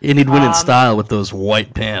 And he'd win in style with those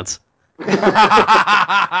white pants.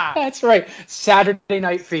 That's right. Saturday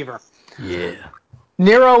Night Fever. Yeah.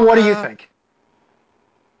 Nero, what do you think?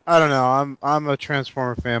 I don't know. I'm a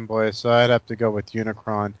Transformer fanboy, so I'd have to go with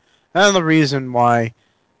Unicron. And the reason why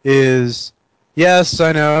is, yes,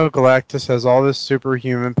 I know Galactus has all this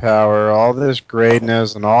superhuman power, all this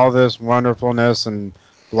greatness, and all this wonderfulness, and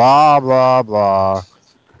blah, blah, blah.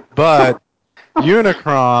 But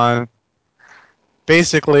Unicron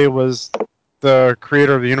basically was the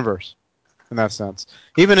creator of the universe, in that sense.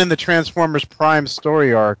 Even in the Transformers Prime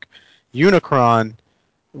story arc, Unicron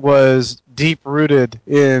was deep-rooted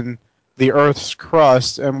in the Earth's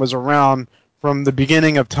crust and was around from the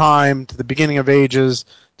beginning of time to the beginning of ages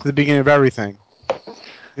to the beginning of everything.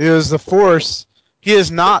 He is the force. He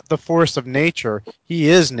is not the force of nature. He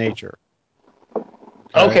is nature.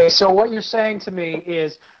 Okay, so what you're saying to me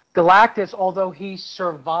is Galactus, although he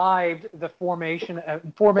survived the formation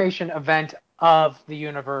event of the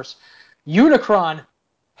universe, Unicron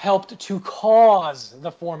helped to cause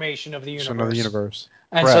the formation of the universe.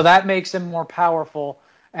 And Correct. so that makes him more powerful.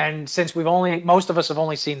 And since most of us have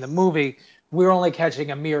only seen the movie, we're only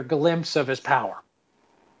catching a mere glimpse of his power.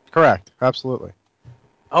 Correct. Absolutely.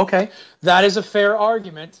 Okay, that is a fair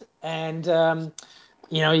argument, and you're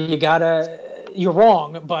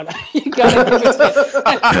wrong, but you gotta give it to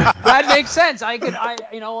that makes sense.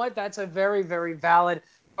 You know what? That's a very, very valid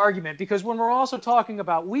argument, because when we're also talking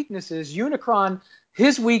about weaknesses, Unicron,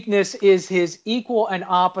 his weakness is his equal and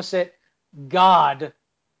opposite god,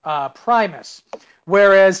 Primus,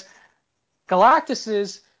 whereas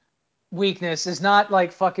Galactus's weakness is not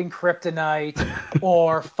like fucking kryptonite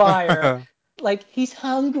or fire. Like, he's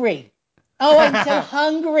hungry. Oh, I'm so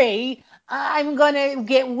hungry. I'm gonna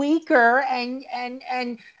get weaker, and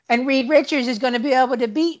Reed Richards is gonna be able to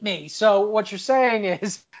beat me. So what you're saying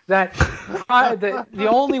is that the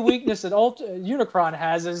only weakness that Unicron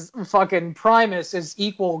has is fucking Primus is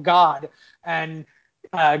equal God, and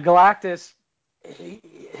Galactus,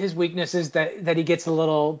 his weakness is that he gets a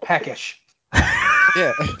little peckish.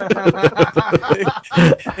 Yeah.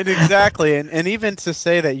 And exactly. And even to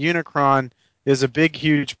say that Unicron is a big,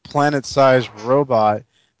 huge planet-sized robot,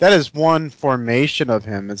 that is one formation of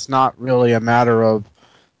him. It's not really a matter of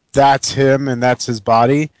that's him and that's his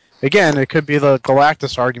body. Again, it could be the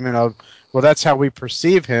Galactus argument of, well, that's how we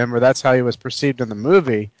perceive him, or that's how he was perceived in the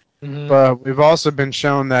movie. Mm-hmm. But we've also been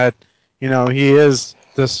shown that, he is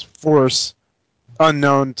this force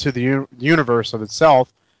unknown to the universe of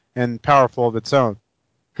itself and powerful of its own.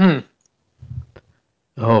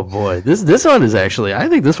 Oh boy, this one is actually. I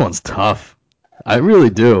think this one's tough. I really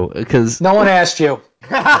do, because No one asked you.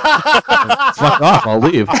 fuck off. I'll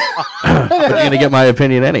leave. You're gonna get my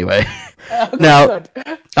opinion anyway. Okay, Now, good.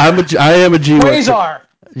 I am a G1. Quasar.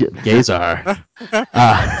 Gazar.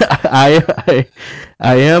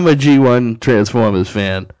 I am a G1 Transformers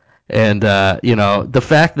fan, and the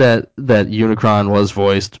fact that Unicron was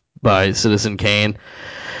voiced by Citizen Kane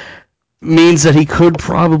means that he could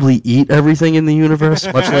probably eat everything in the universe,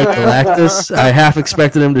 much like Galactus. I half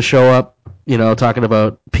expected him to show up, talking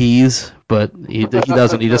about peas, but he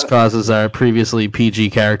doesn't. He just causes our previously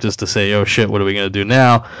PG characters to say, "Oh shit, what are we gonna do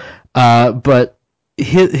now?" But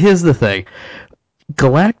here's the thing: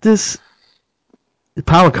 Galactus,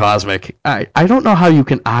 power cosmic. I don't know how you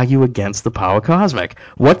can argue against the power cosmic.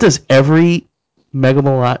 What does every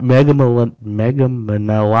megamaniac?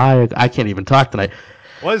 I can't even talk tonight.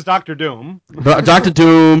 Was Dr. Doom. Dr.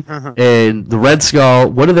 Doom and the Red Skull,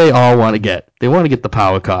 what do they all want to get? They want to get the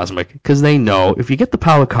power cosmic, because they know if you get the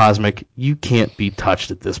power cosmic, you can't be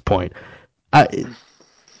touched at this point. And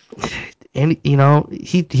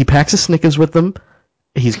he packs a Snickers with them.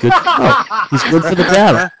 He's good. He's good for the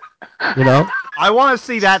battle. I want to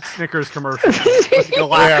see that Snickers commercial.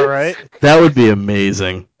 Yeah, right. That would be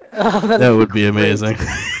amazing. That would be amazing.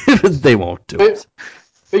 They won't do it.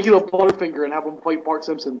 Make it a Butterfinger and have him fight Bart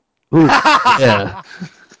Simpson. Ooh, yeah.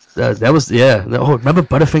 That was, yeah. Oh, remember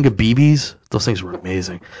Butterfinger BBs? Those things were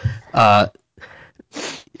amazing. I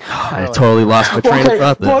totally lost my train of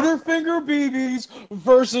thought there. Butterfinger BBs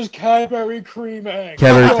versus Cadbury cream eggs.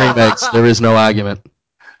 Cadbury cream eggs. There is no argument.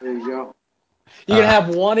 There you go. You can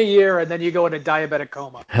have one a year, and then you go into diabetic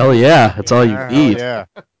coma. Hell yeah. That's all you need. Yeah.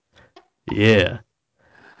 Yeah.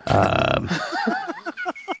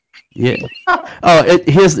 Yeah. Oh,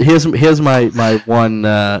 here's my one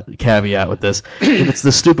caveat with this. If it's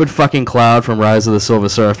the stupid fucking Cloud from Rise of the Silver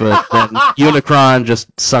Surfer, then Unicron just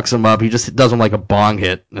sucks him up. He just does him like a bong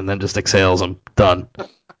hit and then just exhales him. Done.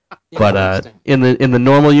 But in the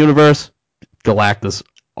normal universe, Galactus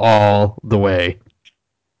all the way.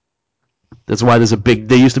 That's why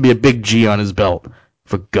there used to be a big G on his belt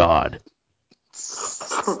for God.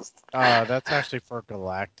 That's actually for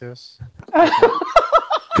Galactus.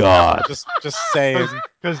 God. Just saying.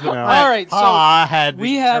 Because all right, Pa so had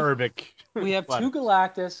we the have Arabic. two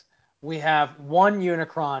Galactus. We have one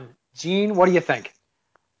Unicron. Gene, what do you think?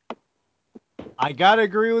 I gotta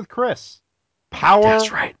agree with Chris. Power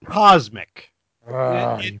That's right. cosmic.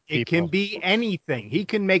 Ugh. It can be anything. He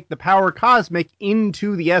can make the power cosmic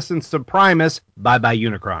into the essence of Primus. Bye-bye,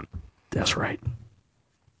 Unicron. That's right.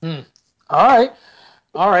 All right.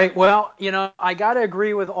 All right. Well, I got to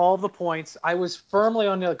agree with all the points. I was firmly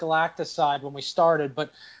on the Galactus side when we started,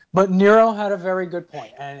 but Nero had a very good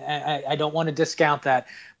point, and I don't want to discount that.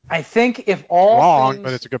 I think if all Wrong, things...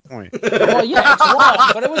 but it's a good point. Well, yeah, it's wrong,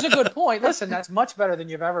 but it was a good point. Listen, that's much better than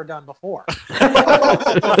you've ever done before. Is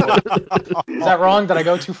that wrong? Did I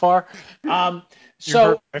go too far? You hurt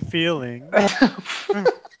my feeling. I'm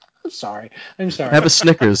sorry. Have a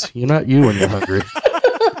Snickers. You're not you when you're hungry.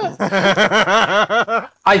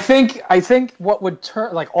 I think what would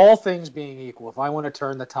turn, like all things being equal, if I want to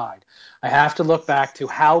turn the tide, I have to look back to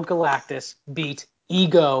how Galactus beat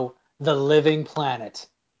Ego, the living planet.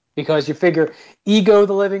 Because you figure Ego,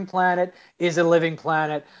 the living planet, is a living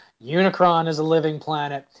planet. Unicron is a living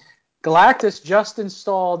planet. Galactus just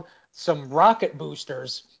installed some rocket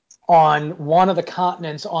boosters on one of the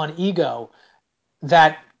continents on Ego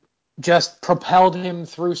that just propelled him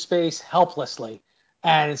through space helplessly.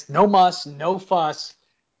 And it's no muss, no fuss.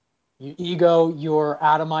 Ego, you're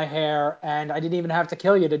out of my hair, and I didn't even have to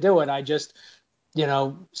kill you to do it. I just,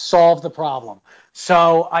 solved the problem.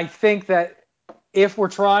 So I think that if we're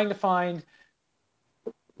trying to find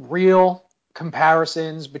real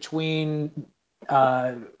comparisons between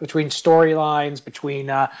storylines, between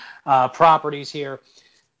properties here,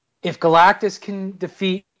 if Galactus can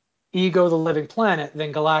defeat Ego, the living planet,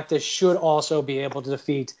 then Galactus should also be able to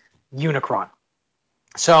defeat Unicron.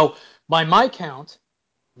 So by my count,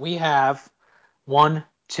 we have 1,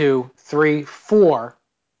 2, 3, 4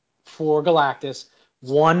 for Galactus,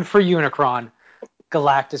 1 for Unicron.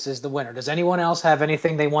 Galactus is the winner. Does anyone else have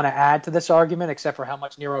anything they want to add to this argument except for how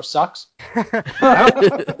much Nero sucks?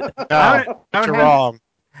 I don't wrong.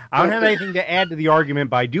 I don't have anything to add to the argument,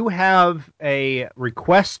 but I do have a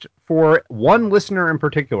request for one listener in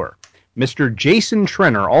particular. Mr. Jason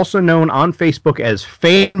Trenner, also known on Facebook as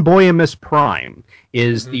Fanboyamus Prime,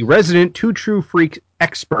 is the resident Two True Freak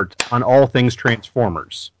expert on all things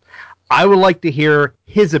Transformers. I would like to hear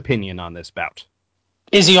his opinion on this bout.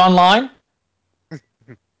 Is he online?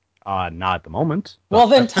 Not at the moment. Well,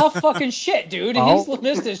 then tough fucking shit, dude. He's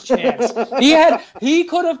missed his chance. He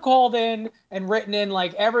could have called in and written in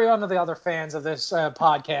like every one of the other fans of this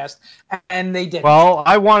podcast, and they didn't. Well,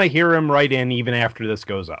 I want to hear him write in even after this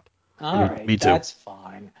goes up. All right, me too. That's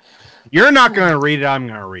fine. You're not going to read it. I'm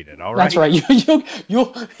going to read it. All right. That's right.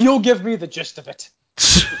 You'll give me the gist of it.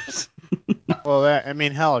 Well,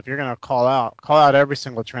 hell, if you're gonna call out every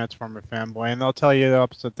single Transformer fanboy, and they'll tell you the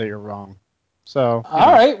opposite that you're wrong. So,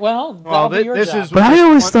 all right, well, that'll be your job. But I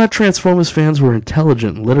always thought Transformers fans were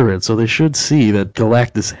intelligent and literate, so they should see that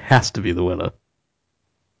Galactus has to be the winner.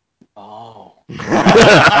 Oh.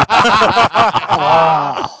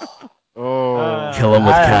 Kill him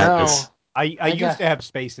with Katniss. I used to have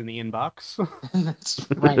space in the inbox. That's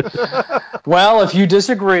right. Well, if you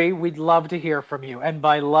disagree, we'd love to hear from you. And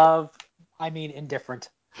by love, I mean indifferent.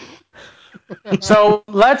 So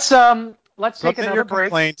let's take another your break.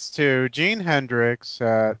 Complaints to Gene Hendricks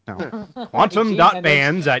at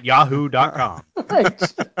Quantum.bands@yahoo.com.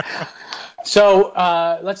 Right.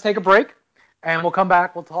 So let's take a break, and we'll come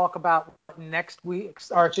back. We'll talk about what next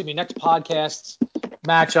podcast's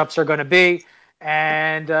matchups are going to be,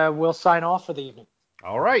 and we'll sign off for the evening.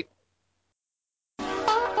 All right.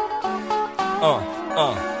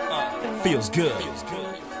 Feels good.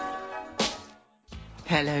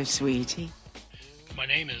 Hello, sweetie. My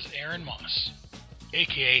name is Aaron Moss,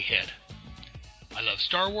 aka Head. I love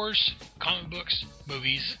Star Wars, comic books,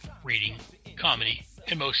 movies, reading, comedy,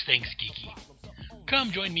 and most things geeky.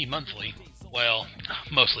 Come join me monthly, well,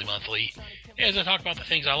 mostly monthly, as I talk about the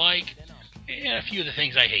things I like and a few of the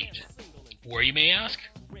things I hate. Where, you may ask?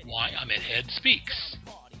 Why, I'm at Head Speaks.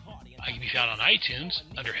 I can be found on iTunes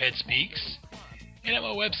under Head Speaks, and at my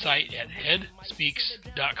website at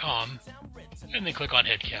headspeaks.com, and then click on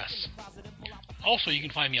Headcasts. Also, you can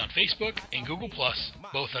find me on Facebook and Google+,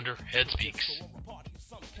 both under Head Speaks.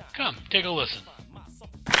 Come, take a listen.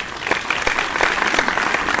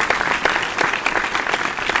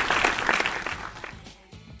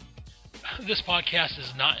 This podcast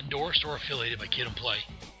is not endorsed or affiliated by Kid and Play.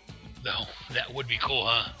 Though, that would be cool,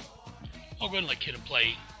 huh? I'll go ahead and let Kid and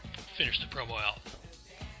Play finish the promo out.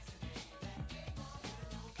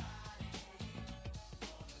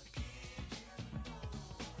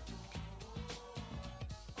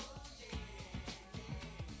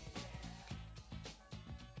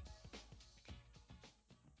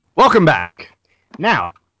 Welcome back.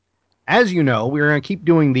 Now, as you know, we're going to keep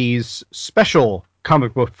doing these special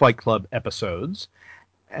Comic Book Fight Club episodes.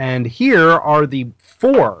 And here are the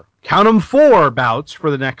 4, count 'em 4 bouts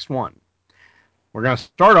for the next one. We're going to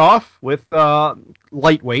start off with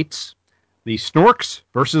lightweights, the Snorks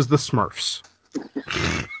versus the Smurfs.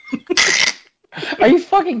 Are you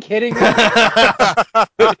fucking kidding me?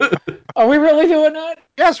 Are we really doing that?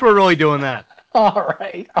 Yes, we're really doing that. All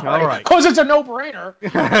right. Because it's a no-brainer.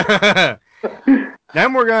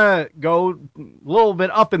 Then we're going to go a little bit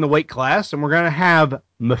up in the weight class, and we're going to have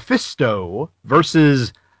Mephisto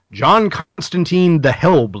versus John Constantine the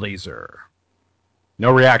Hellblazer.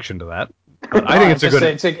 No reaction to that. But I think it's a good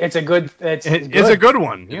one. It's a good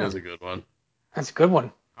one. It is a good one. That's a good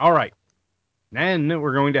one. All right. Then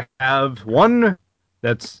we're going to have one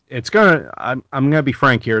I'm going to be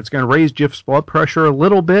frank here. It's going to raise Jeff's blood pressure a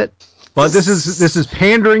little bit, but this is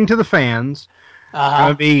pandering to the fans. It's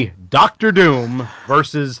going to be Doctor Doom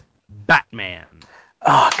versus Batman.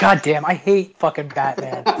 Oh, goddamn. I hate fucking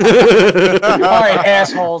Batman. All right,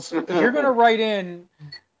 assholes. If you're going to write in,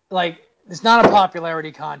 it's not a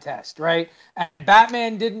popularity contest, right? And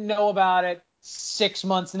Batman didn't know about it 6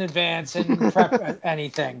 months in advance and prep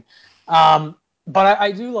anything. But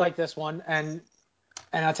I do like this one, and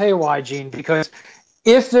I'll tell you why, Gene, because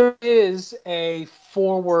if there is a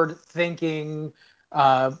forward-thinking,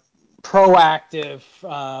 proactive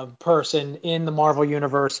person in the Marvel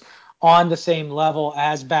Universe on the same level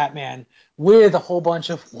as Batman with a whole bunch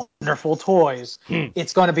of wonderful toys,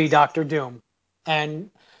 it's going to be Doctor Doom. And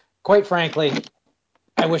quite frankly,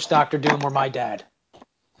 I wish Doctor Doom were my dad.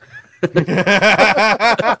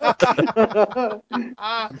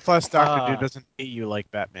 Plus, Doctor Doom doesn't hate you like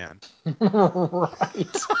Batman.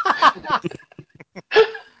 Right.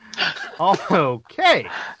 Okay.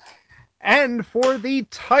 And for the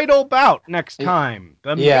title bout next time,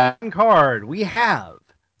 the main card, we have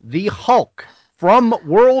the Hulk from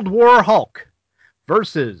World War Hulk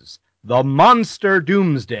versus the Monster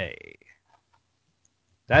Doomsday.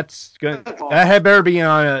 That's good. That had better be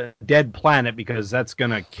on a dead planet because that's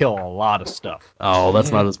going to kill a lot of stuff. Oh,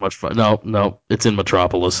 that's not as much fun. No, it's in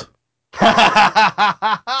Metropolis.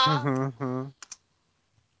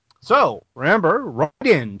 So, remember, write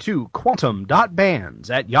in to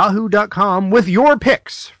quantum.bands@yahoo.com with your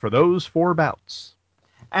picks for those 4 bouts.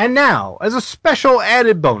 And now, as a special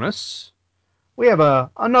added bonus, we have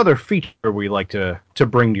another feature we like to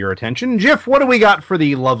bring to your attention. Jiff, what do we got for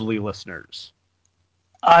the lovely listeners?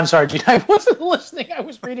 I'm sorry, Gene. I wasn't listening. I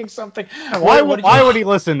was reading something. Why would he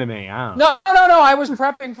listen to me? I don't know. No. I was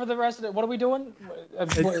prepping for the rest of it. What are we doing?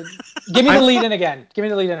 Give me the lead in again.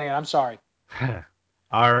 I'm sorry.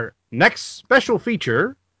 Our next special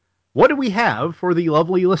feature, what do we have for the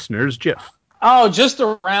lovely listeners, Jiff? Oh, just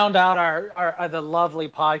to round out our the lovely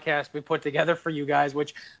podcast we put together for you guys,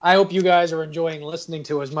 which I hope you guys are enjoying listening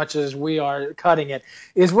to as much as we are cutting it,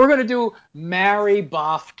 is we're going to do Marry,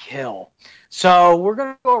 Boff, Kill. So we're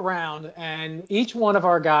going to go around, and each one of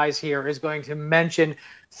our guys here is going to mention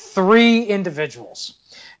 3 individuals.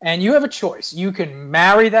 And you have a choice. You can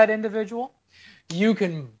marry that individual. You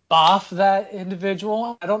can boff that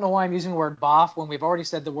individual. I don't know why I'm using the word boff when we've already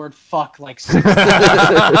said the word fuck like 6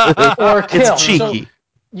 times. Or kill. It's cheeky. So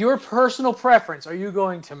your personal preference, are you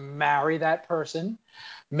going to marry that person,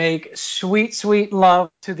 make sweet, sweet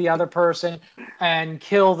love to the other person, and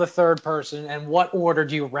kill the third person? And what order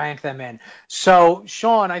do you rank them in? So,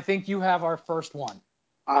 Sean, I think you have our first one.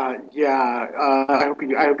 I hope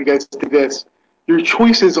you guys do this. Your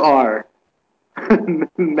choices are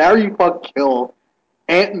marry, fuck, kill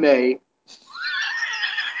Aunt May.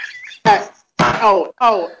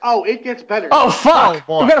 It gets better. Oh, fuck! Oh,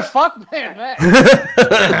 boy. We're gonna fuck man.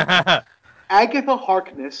 Agatha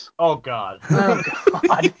Harkness. Oh, God. Oh,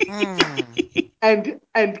 God. and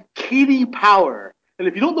Katie Power. And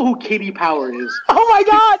if you don't know who Katie Power is... Oh, my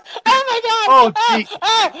God! Oh,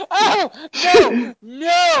 gee.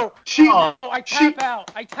 No! I tap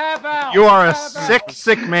out. You are a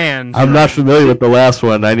sick man. I'm not familiar with the last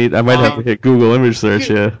one. I might have to hit Google image search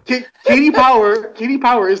here. Katie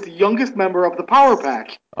Power is the youngest member of the Power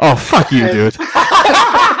Pack. Oh, fuck you, dude.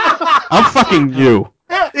 I'm fucking you.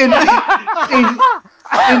 In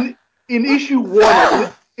issue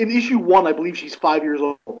 1, I believe she's 5 years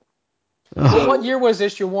old. So what year was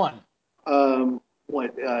issue 1? 80,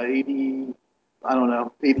 I don't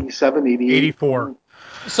know, 87, 88. 84.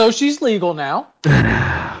 So she's legal now.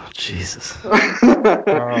 Jesus.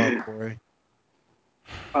 Oh, boy.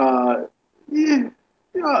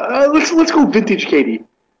 Let's go vintage Katie.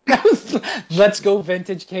 Let's go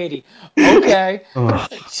vintage Katie. Okay.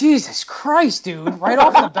 Jesus Christ, dude. Right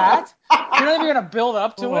off the bat? You're not even going to build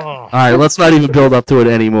up to it? All right, let's not even build up to it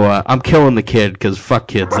anymore. I'm killing the kid because fuck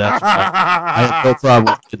kids. That's fine. I have no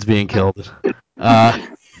problem with kids being killed.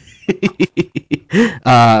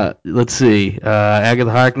 Let's see.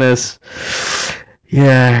 Agatha Harkness.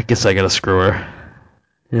 Yeah, I guess I gotta screw her.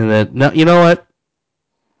 And then, no, you know what?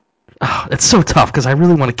 Oh, it's so tough because I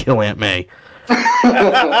really want to kill Aunt May.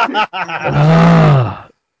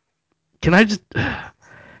 Can I just?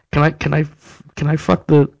 Can I fuck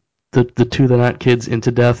the two that aren't kids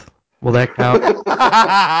into death? Will that count?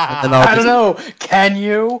 I don't know. Can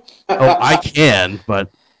you? Oh, I can, but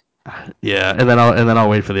yeah. And then I'll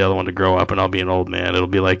wait for the other one to grow up, and I'll be an old man. It'll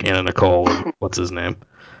be like Anna Nicole and what's his name.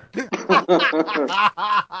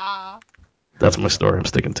 That's my story. I'm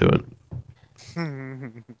sticking to it.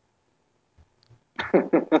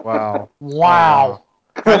 Wow. Wow.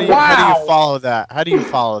 How do you follow that? How do you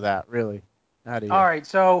follow that, really? How do you? All right,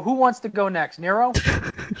 so who wants to go next? Nero?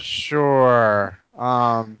 Sure.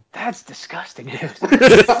 That's disgusting, dude.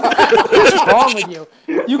 What's wrong with you?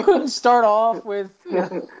 You couldn't start off with...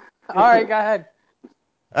 All right, go ahead.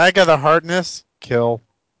 Agatha Harkness.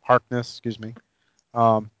 Excuse me.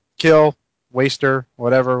 Kill. Waster.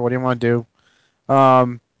 Whatever. What do you want to do?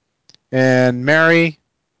 And marry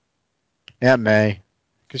Aunt May.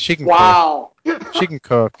 Because she can cook. She can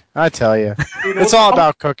cook. I tell you. It's all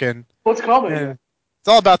about cooking. What's coming? Yeah. It's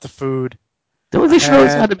all about the food. The only thing she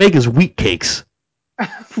knows how to make is wheat cakes.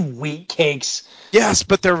 Wheat cakes. Yes,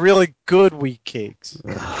 but they're really good wheat cakes.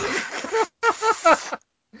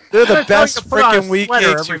 They're the best freaking wheat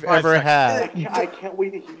cakes you've ever had. I can't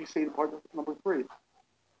wait to hear you say part number 3.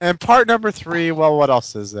 And part number 3, well, what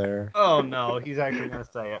else is there? Oh, no, he's actually going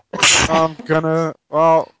to say it.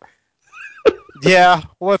 Yeah,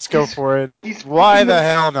 let's go for it. Why the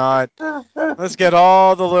hell not? Let's get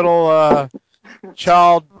all the little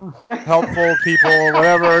child helpful people or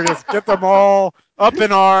whatever, just get them all up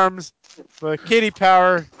in arms. But Katie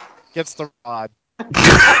Power gets the rod.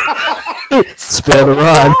 Spare the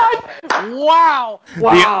rod. Wow.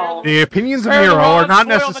 The opinions of Spare the Nero rod, are not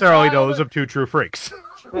spoil the necessarily child. those of Two True Freaks.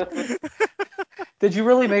 Did you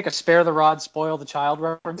really make a spare the rod, spoil the child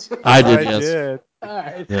reference? I did, yes. Did. All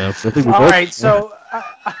right. Yeah, I think we All both- right, so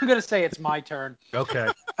I'm going to say it's my turn. Okay.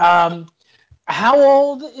 How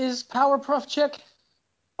old is Powerpuff Chick?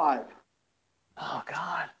 5. Oh,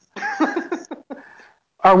 God.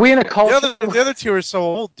 Are we in a culture? The other two are so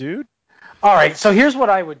old, dude. All right, so here's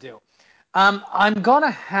what I would do. I'm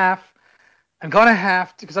gonna have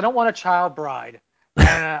to, because I don't want a child bride,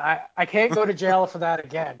 and I can't go to jail for that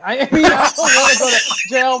again. I mean, I don't want to go to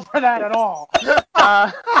jail for that at all.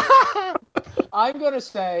 I'm gonna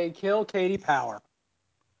say kill Katie Power.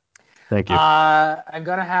 Thank you. I'm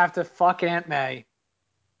gonna have to fuck Aunt May.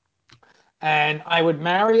 And I would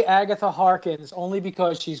marry Agatha Harkness only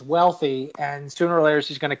because she's wealthy, and sooner or later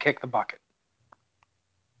she's going to kick the bucket.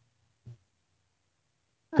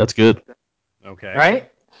 That's good. Okay.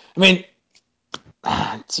 Right? I mean,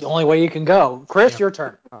 it's the only way you can go. Chris, your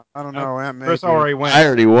turn. I don't know, Aunt May. Chris already went. I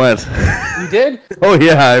already went. You did? Oh,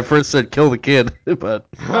 yeah, I first said kill the kid, but...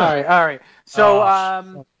 All right. So,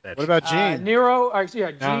 What about Gene? Nero,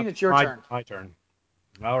 Gene, it's your turn. My turn.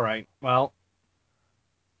 All right. Well,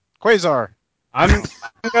 Quasar. I'm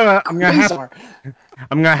gonna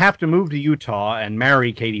have to move to Utah and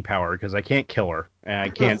marry Katie Power because I can't kill her and I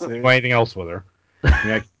can't do anything else with her.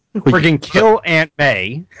 I freaking kill Aunt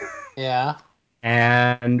May. Yeah.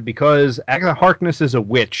 And because Agatha Harkness is a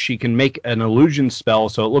witch, she can make an illusion spell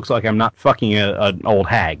so it looks like I'm not fucking an old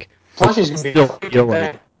hag. Plus she's going to be Still killing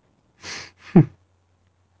it.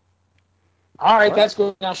 All right, that's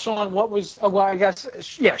good. Now, Sean, what was?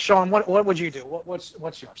 Sean, what would you do?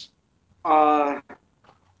 What's yours? Well,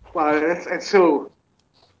 it's so.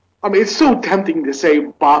 I mean, it's so tempting to say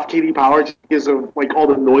boff Katie Power just because of like all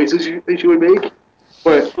the noises that she would make,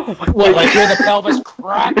 but what, like hear the pelvis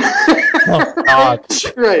crack?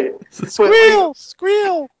 Right? Squeal,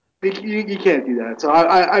 squeal. You can't do that. So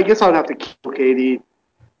I guess I'd have to kill Katie.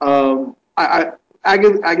 Agatha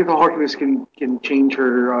Harkness can change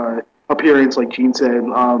her appearance, like Gene said.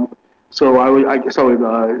 So I guess I would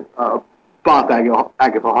bop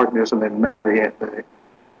Agatha Harkness and then marry Aunt May.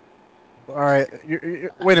 All right,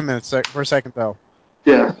 wait a minute for a second, though.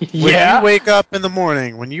 Yeah. When you wake up in the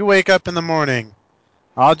morning,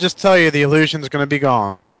 I'll just tell you the illusion's going to be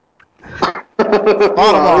gone. Bottom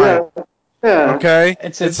line. Yeah. Okay?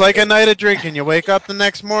 It's like a night of drinking. You wake up the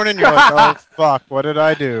next morning, you're like, oh, fuck, what did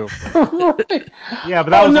I do? Yeah,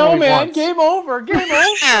 but that was only once. Game over.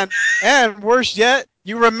 And worse yet,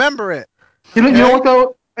 you remember it. You know what,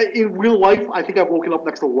 though? In real life, I think I've woken up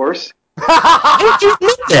next to worse.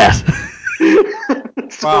 Yes.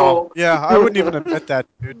 So, Wow. Yeah, I wouldn't even admit that,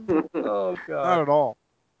 dude. Oh Not God! at all.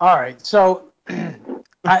 All right, so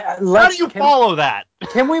How do you follow that?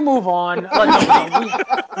 Can we move on? No,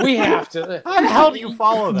 we have to. How the hell do you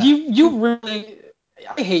follow that? You really.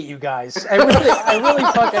 I hate you guys. I really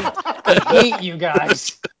fucking hate you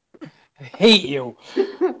guys. I hate you.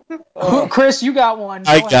 Chris, you got one.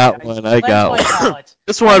 I Go got ahead. one. I Cleanse got my one. palate.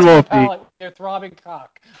 This one Cleanse my won't be. palate with your throbbing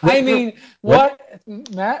cock. I mean, what?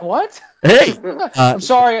 Matt, what? Hey. I'm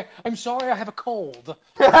sorry. I'm sorry. I have a cold.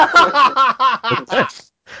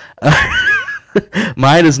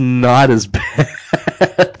 Mine is not as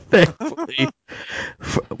bad, thankfully.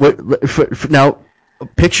 Now,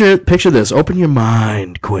 picture this. Open your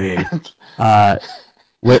mind, Quaid.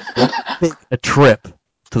 Let's take a trip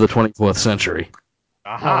to the 24th century.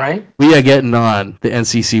 All right. We are getting on the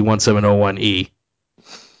NCC 1701E.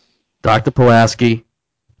 Dr. Pulaski,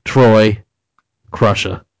 Troy,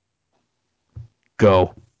 Crusher.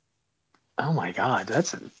 Go. Oh my God,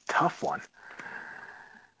 that's a tough one.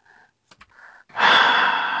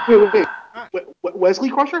 wait. Wesley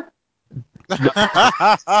Crusher?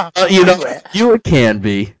 You can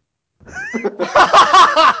be.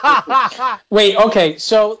 Wait, okay,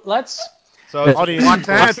 so let's. So it's How do you-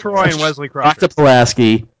 Montana, Troy, and Wesley Crusher. Dr.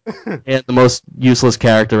 Pulaski and the most useless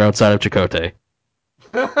character outside of Chakotay.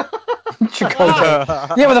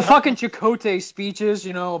 Chakotay. Yeah, with the fucking Chakotay speeches,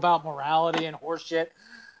 about morality and horseshit.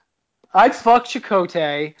 I'd fuck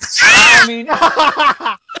Chakotay. I mean,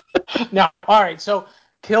 no. All right, so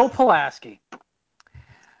kill Pulaski.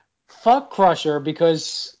 Fuck Crusher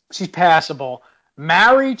because she's passable.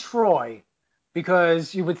 Marry Troy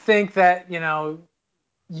because you would think that,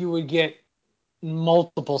 you would get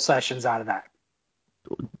multiple sessions out of that.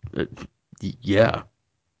 Yeah.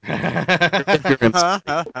 That's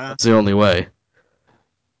the only way.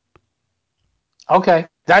 Okay,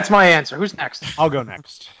 that's my answer. Who's next? I'll go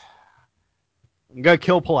next. I'm gonna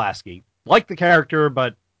kill Pulaski. Like the character,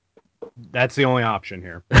 but that's the only option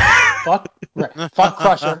here. Fuck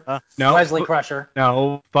Crusher. No, Wesley Crusher.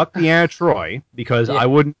 No, fuck Deanna Troy because Yeah.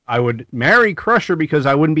 I would marry Crusher because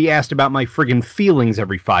I wouldn't be asked about my friggin' feelings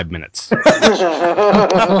every 5 minutes. That's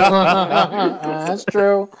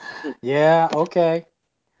true. Yeah, okay.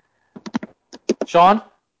 Sean?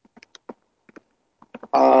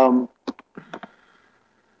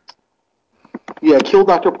 Yeah, kill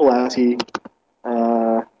Dr. Pulaski.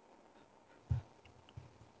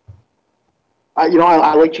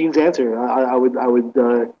 I like Gene's answer. I would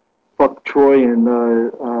fuck Troy and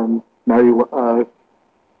marry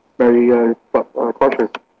Crusher.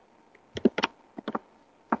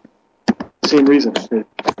 Same reason.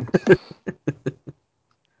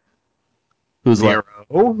 Who's left?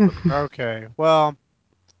 Okay, well,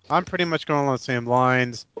 I'm pretty much going along the same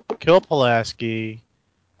lines. Kill Pulaski.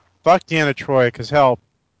 Fuck Deanna Troy, because hell,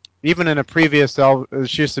 even in a previous album,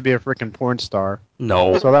 she used to be a freaking porn star.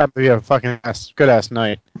 No. So that would be a fucking good-ass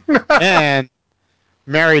night. And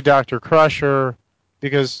marry Dr. Crusher,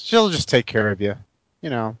 because she'll just take care of you.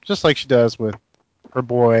 Just like she does with her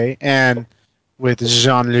boy and with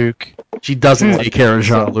Jean-Luc. She doesn't take care of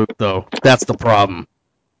Jean-Luc, though. That's the problem.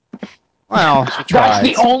 Well, she tries.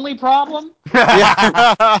 That's the only problem?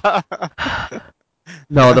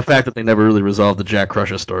 No, the fact that they never really resolved the Jack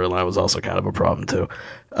Crusher storyline was also kind of a problem, too.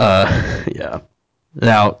 Yeah.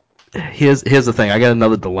 Now, here's the thing. I got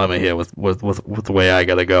another dilemma here with the way I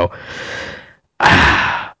gotta go.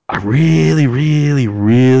 I really, really,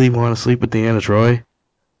 really want to sleep with Deanna Troy.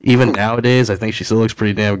 Even nowadays, I think she still looks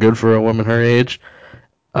pretty damn good for a woman her age.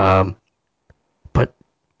 But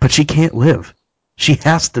she can't live. She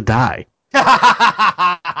has to die.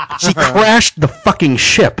 She crashed the fucking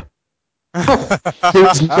ship. There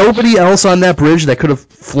was nobody else on that bridge that could have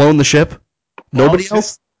flown the ship? Nobody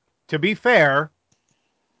else? To be fair,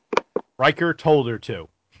 Riker told her to.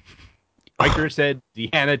 Riker said,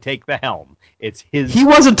 Deanna, take the helm. It's his. He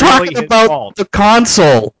wasn't really talking his about fault. The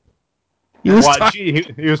console. He was she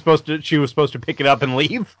was supposed to pick it up and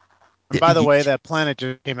leave? By the way, that planet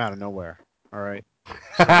just came out of nowhere. All right.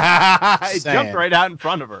 It jumped right out in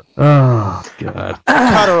front of her. Oh, God. It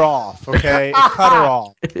cut her off, okay? It cut her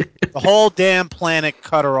off. The whole damn planet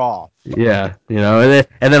cut her off. Yeah, and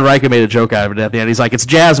then Riker made a joke out of it at the end. He's like, it's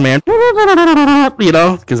jazz, man.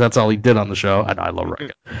 Because that's all he did on the show. I love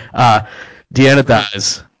Riker. Deanna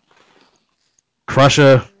dies.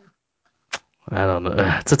 Crusher, I don't know.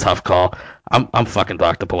 It's a tough call. I'm fucking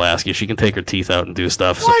Dr. Pulaski. She can take her teeth out and do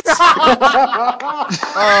stuff. What?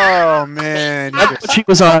 Oh, man.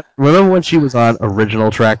 Remember when she was on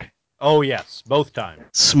Original Trek? Oh, yes. Both times.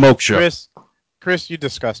 Smoke show. Chris, Chris, you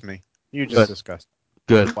disgust me. You just disgust me.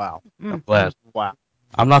 Good. Wow. I'm glad. Wow.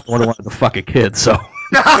 I'm not the one who wanted to fuck a kid, so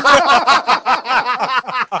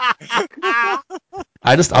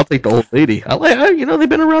I'll take the old lady. They've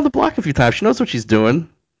been around the block a few times. She knows what she's doing.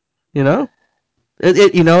 And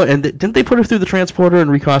didn't they put her through the transporter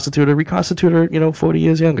and reconstitute her? 40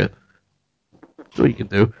 years younger. That's what you can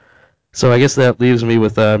do. So I guess that leaves me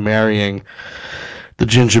with marrying the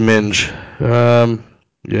Ginger Minge.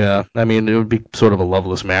 Yeah, I mean, it would be sort of a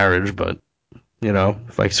loveless marriage, but,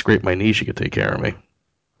 if I scrape my knee, she could take care of me.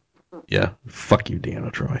 Yeah, fuck you,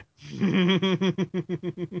 Deanna Troy.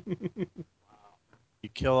 You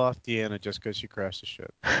kill off Deanna just because she crashed the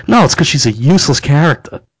ship. No, it's because she's a useless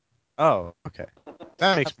character. Oh, okay.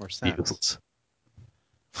 That makes more sense. Useless.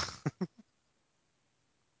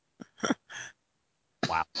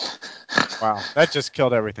 Wow. Wow. That just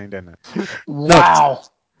killed everything, didn't it? Wow.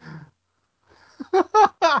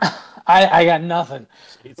 I got nothing.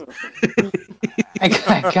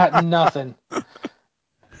 I got nothing.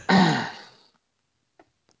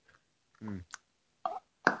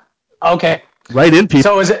 Okay. Right in, people.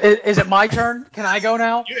 So is it my turn? Can I go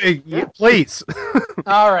now? Yeah, please.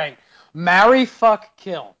 All right. Marry, fuck,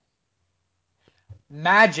 kill.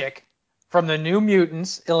 Magic from the New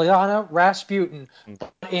Mutants, Ilyana Rasputin,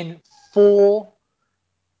 in full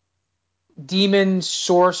demon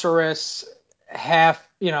sorceress, half,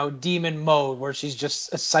 demon mode, where she's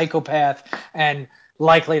just a psychopath and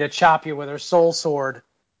likely to chop you with her soul sword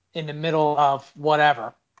in the middle of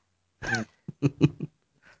whatever.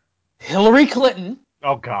 Hillary Clinton.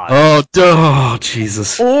 Oh, God. Oh,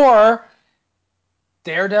 Jesus. Or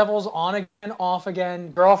Daredevil's on again, off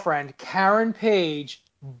again girlfriend, Karen Page,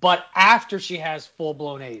 but after she has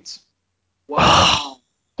full-blown AIDS. Wow.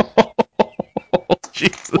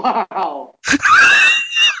 Jesus. Wow.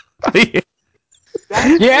 Yeah!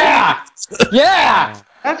 Yeah!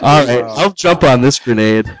 That's All right, I'll jump on this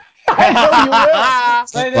grenade. I know you will.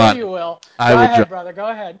 I know you will. Go ahead, brother. Go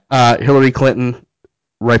ahead. Hillary Clinton,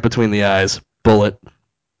 right between the eyes, bullet,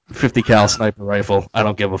 50 cal sniper rifle. I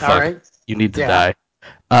don't give a fuck. All right. You need to die.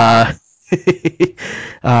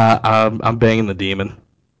 I'm banging the demon.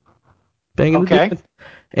 Banging the demon.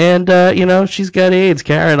 And she's got AIDS,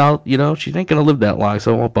 Karen. She ain't gonna live that long,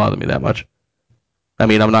 so it won't bother me that much. I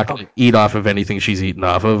mean, I'm not gonna eat off of anything she's eaten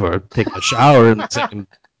off of, or take a shower in the same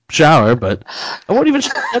shower, but I won't even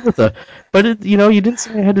share bed with her. But you didn't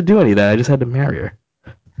say I had to do any of that. I just had to marry her.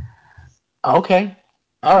 Okay.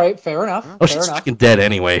 All right. Fair enough. Oh, she's fucking dead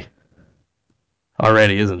anyway.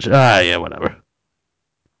 Already, isn't she? Yeah, whatever.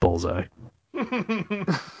 Bullseye.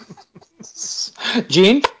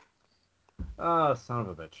 Gene? Oh, son of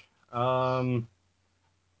a bitch.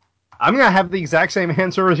 I'm gonna have the exact same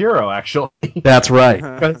answer as Hero, actually. That's right.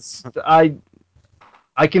 Because I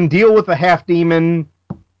can deal with a half demon.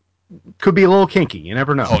 Could be a little kinky. You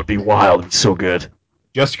never know. Oh, it'd be wild. It'd be so good.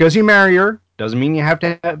 Just because you marry her doesn't mean you have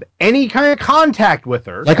to have any kind of contact with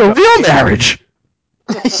her. Like a real marriage.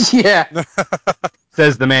 Yeah.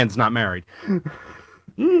 Says the man's not married.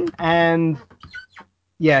 And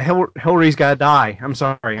yeah, Hillary's gotta die. I'm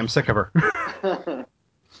sorry. I'm sick of her.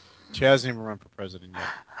 She hasn't even run for president yet.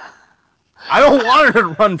 I don't want her to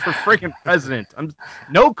run for freaking president.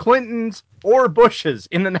 No Clintons or Bushes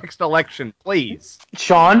in the next election, please.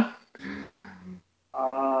 Sean?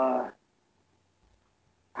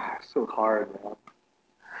 So hard, man.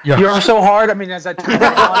 Yeah. You're so hard. I mean, is that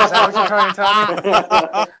what you're trying to tell me?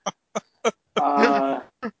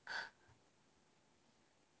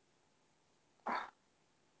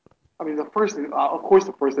 I mean, the first thing, of course,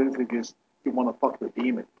 the first instinct is you want to fuck the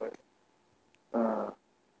demon, but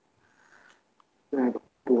the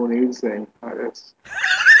full AIDS thing, it's...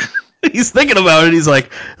 He's thinking about it. He's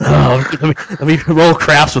like, oh, let me roll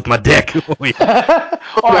craps with my dick. All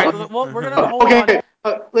right, well, we're gonna hold on.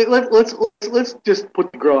 Let's just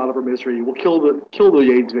put the girl out of her misery. We'll kill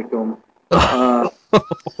the AIDS victim. I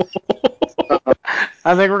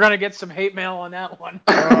think we're gonna get some hate mail on that one.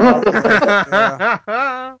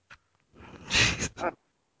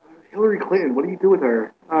 Hillary Clinton, what do you do with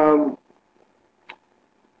her?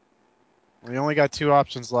 We only got two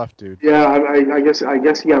options left, dude. Yeah, I guess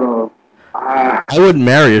you have a. I wouldn't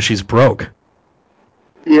marry her. She's broke.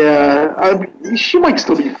 Yeah, she might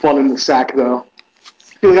still be fun in the sack though.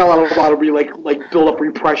 She got a lot of like build up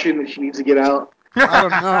repression that she needs to get out. I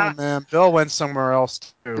don't know, man. Bill went somewhere else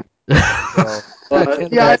too. So,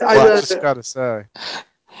 yeah, I just gotta say.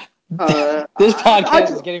 This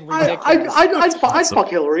podcast is getting ridiculous. I'd fuck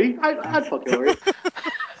Hillary. I'd fuck Hillary.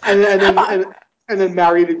 and then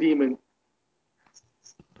marry the demon.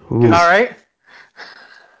 Ooh. All right.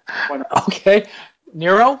 Okay,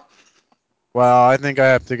 Nero. Well, I think I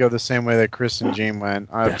have to go the same way that Chris and Gene went.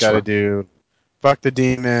 I've got to do fuck the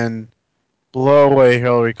demon, blow away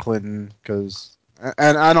Hillary Clinton,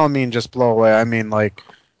 and I don't mean just blow away. I mean like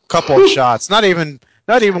a couple of shots. Not even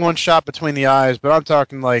one shot between the eyes, but I'm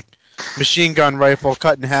talking like machine gun rifle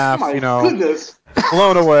cut in half. My goodness.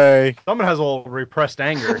 Blown away. Someone has a little repressed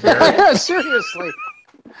anger here. Seriously.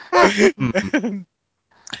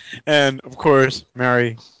 And of course,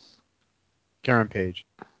 marry Karen Page.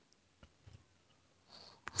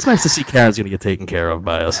 It's nice to see Karen's going to get taken care of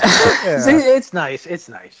by us. Yeah. See, it's nice. It's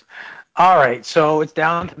nice. All right, so it's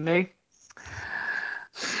down to me.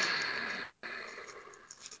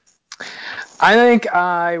 I think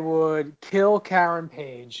I would kill Karen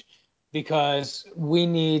Page because we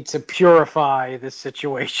need to purify this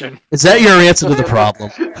situation. Is that your answer to the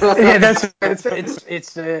problem? Yeah, that's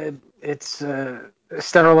it's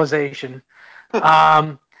sterilization.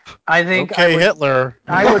 I think Okay, Hitler.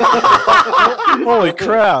 I would. Holy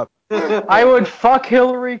crap! I would fuck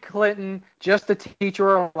Hillary Clinton just to teach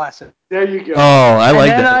her a lesson. There you go. Oh, I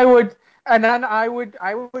like And then that. I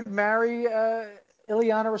would marry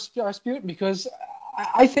Ileana Rasputin because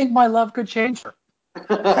I think my love could change her.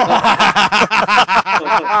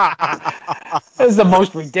 This is the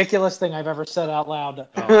most ridiculous thing I've ever said out loud.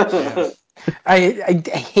 Oh, I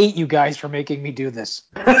hate you guys for making me do this.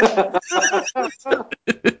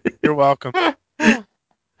 You're welcome.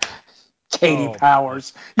 Katie Oh,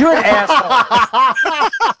 Powers. You're an asshole.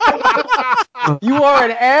 You are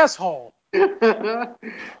an asshole.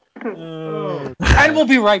 And we'll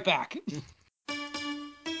be right back.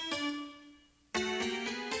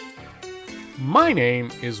 My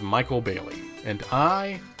name is Michael Bailey, and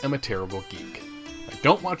I am a terrible geek. I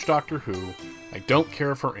don't watch Doctor Who, I don't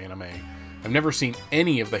care for anime, I've never seen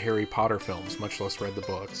any of the Harry Potter films, much less read the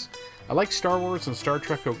books. I like Star Wars and Star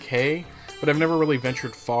Trek okay, but I've never really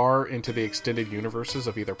ventured far into the extended universes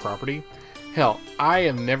of either property. Hell, I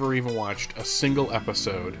have never even watched a single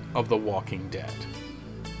episode of The Walking Dead.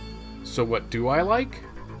 So what do I like?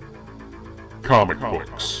 Comic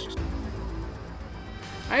books.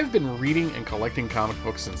 I have been reading and collecting comic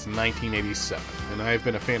books since 1987, and I have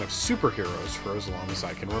been a fan of superheroes for as long as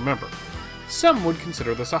I can remember. Some would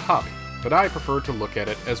consider this a hobby, but I prefer to look at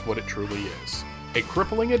it as what it truly is, a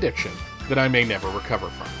crippling addiction that I may never recover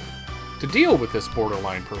from. To deal with this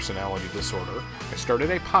borderline personality disorder, I started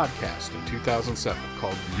a podcast in 2007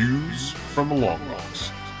 called Views from the Long Box.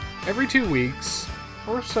 Every 2 weeks,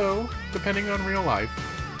 or so, depending on real life,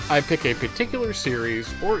 I pick a particular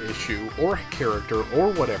series, or issue, or character,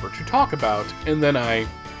 or whatever to talk about, and then I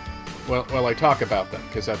talk about them,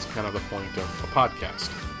 because that's kind of the point of a podcast.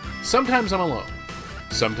 Sometimes I'm alone.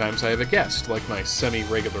 Sometimes I have a guest, like my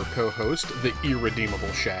semi-regular co-host, the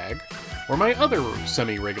Irredeemable Shag, or my other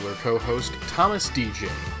semi-regular co-host, Thomas DJ,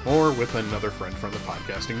 or with another friend from the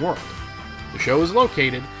podcasting world. The show is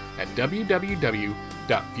located at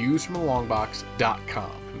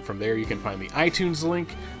www.viewsfromthelongbox.com. And from there you can find the iTunes link,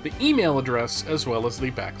 the email address, as well as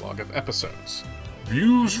the backlog of episodes.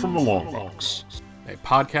 Views from the Long Box. A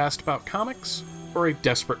podcast about comics, or a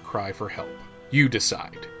desperate cry for help. You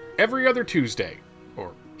decide. Every other Tuesday,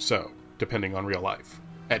 or so, depending on real life,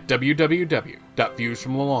 at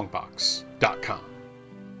www.viewsfromthelongbox.com.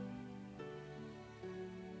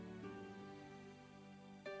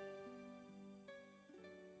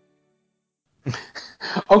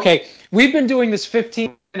 Okay, we've been doing this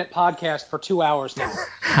 15-minute podcast for 2 hours now.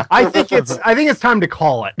 I think it's time to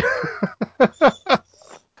call it.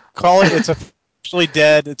 Call it. It's officially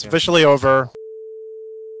dead. It's officially over.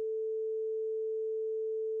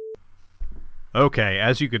 Okay,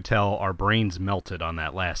 as you could tell, our brains melted on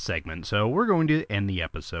that last segment, so we're going to end the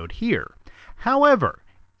episode here. However,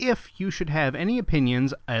 if you should have any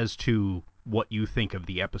opinions as to what you think of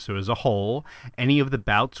the episode as a whole, any of the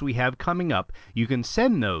bouts we have coming up, you can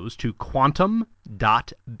send those to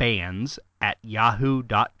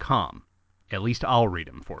quantum.bands@yahoo.com. At least I'll read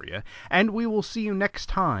them for you. And we will see you next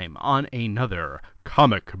time on another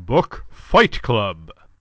Comic Book Fight Club.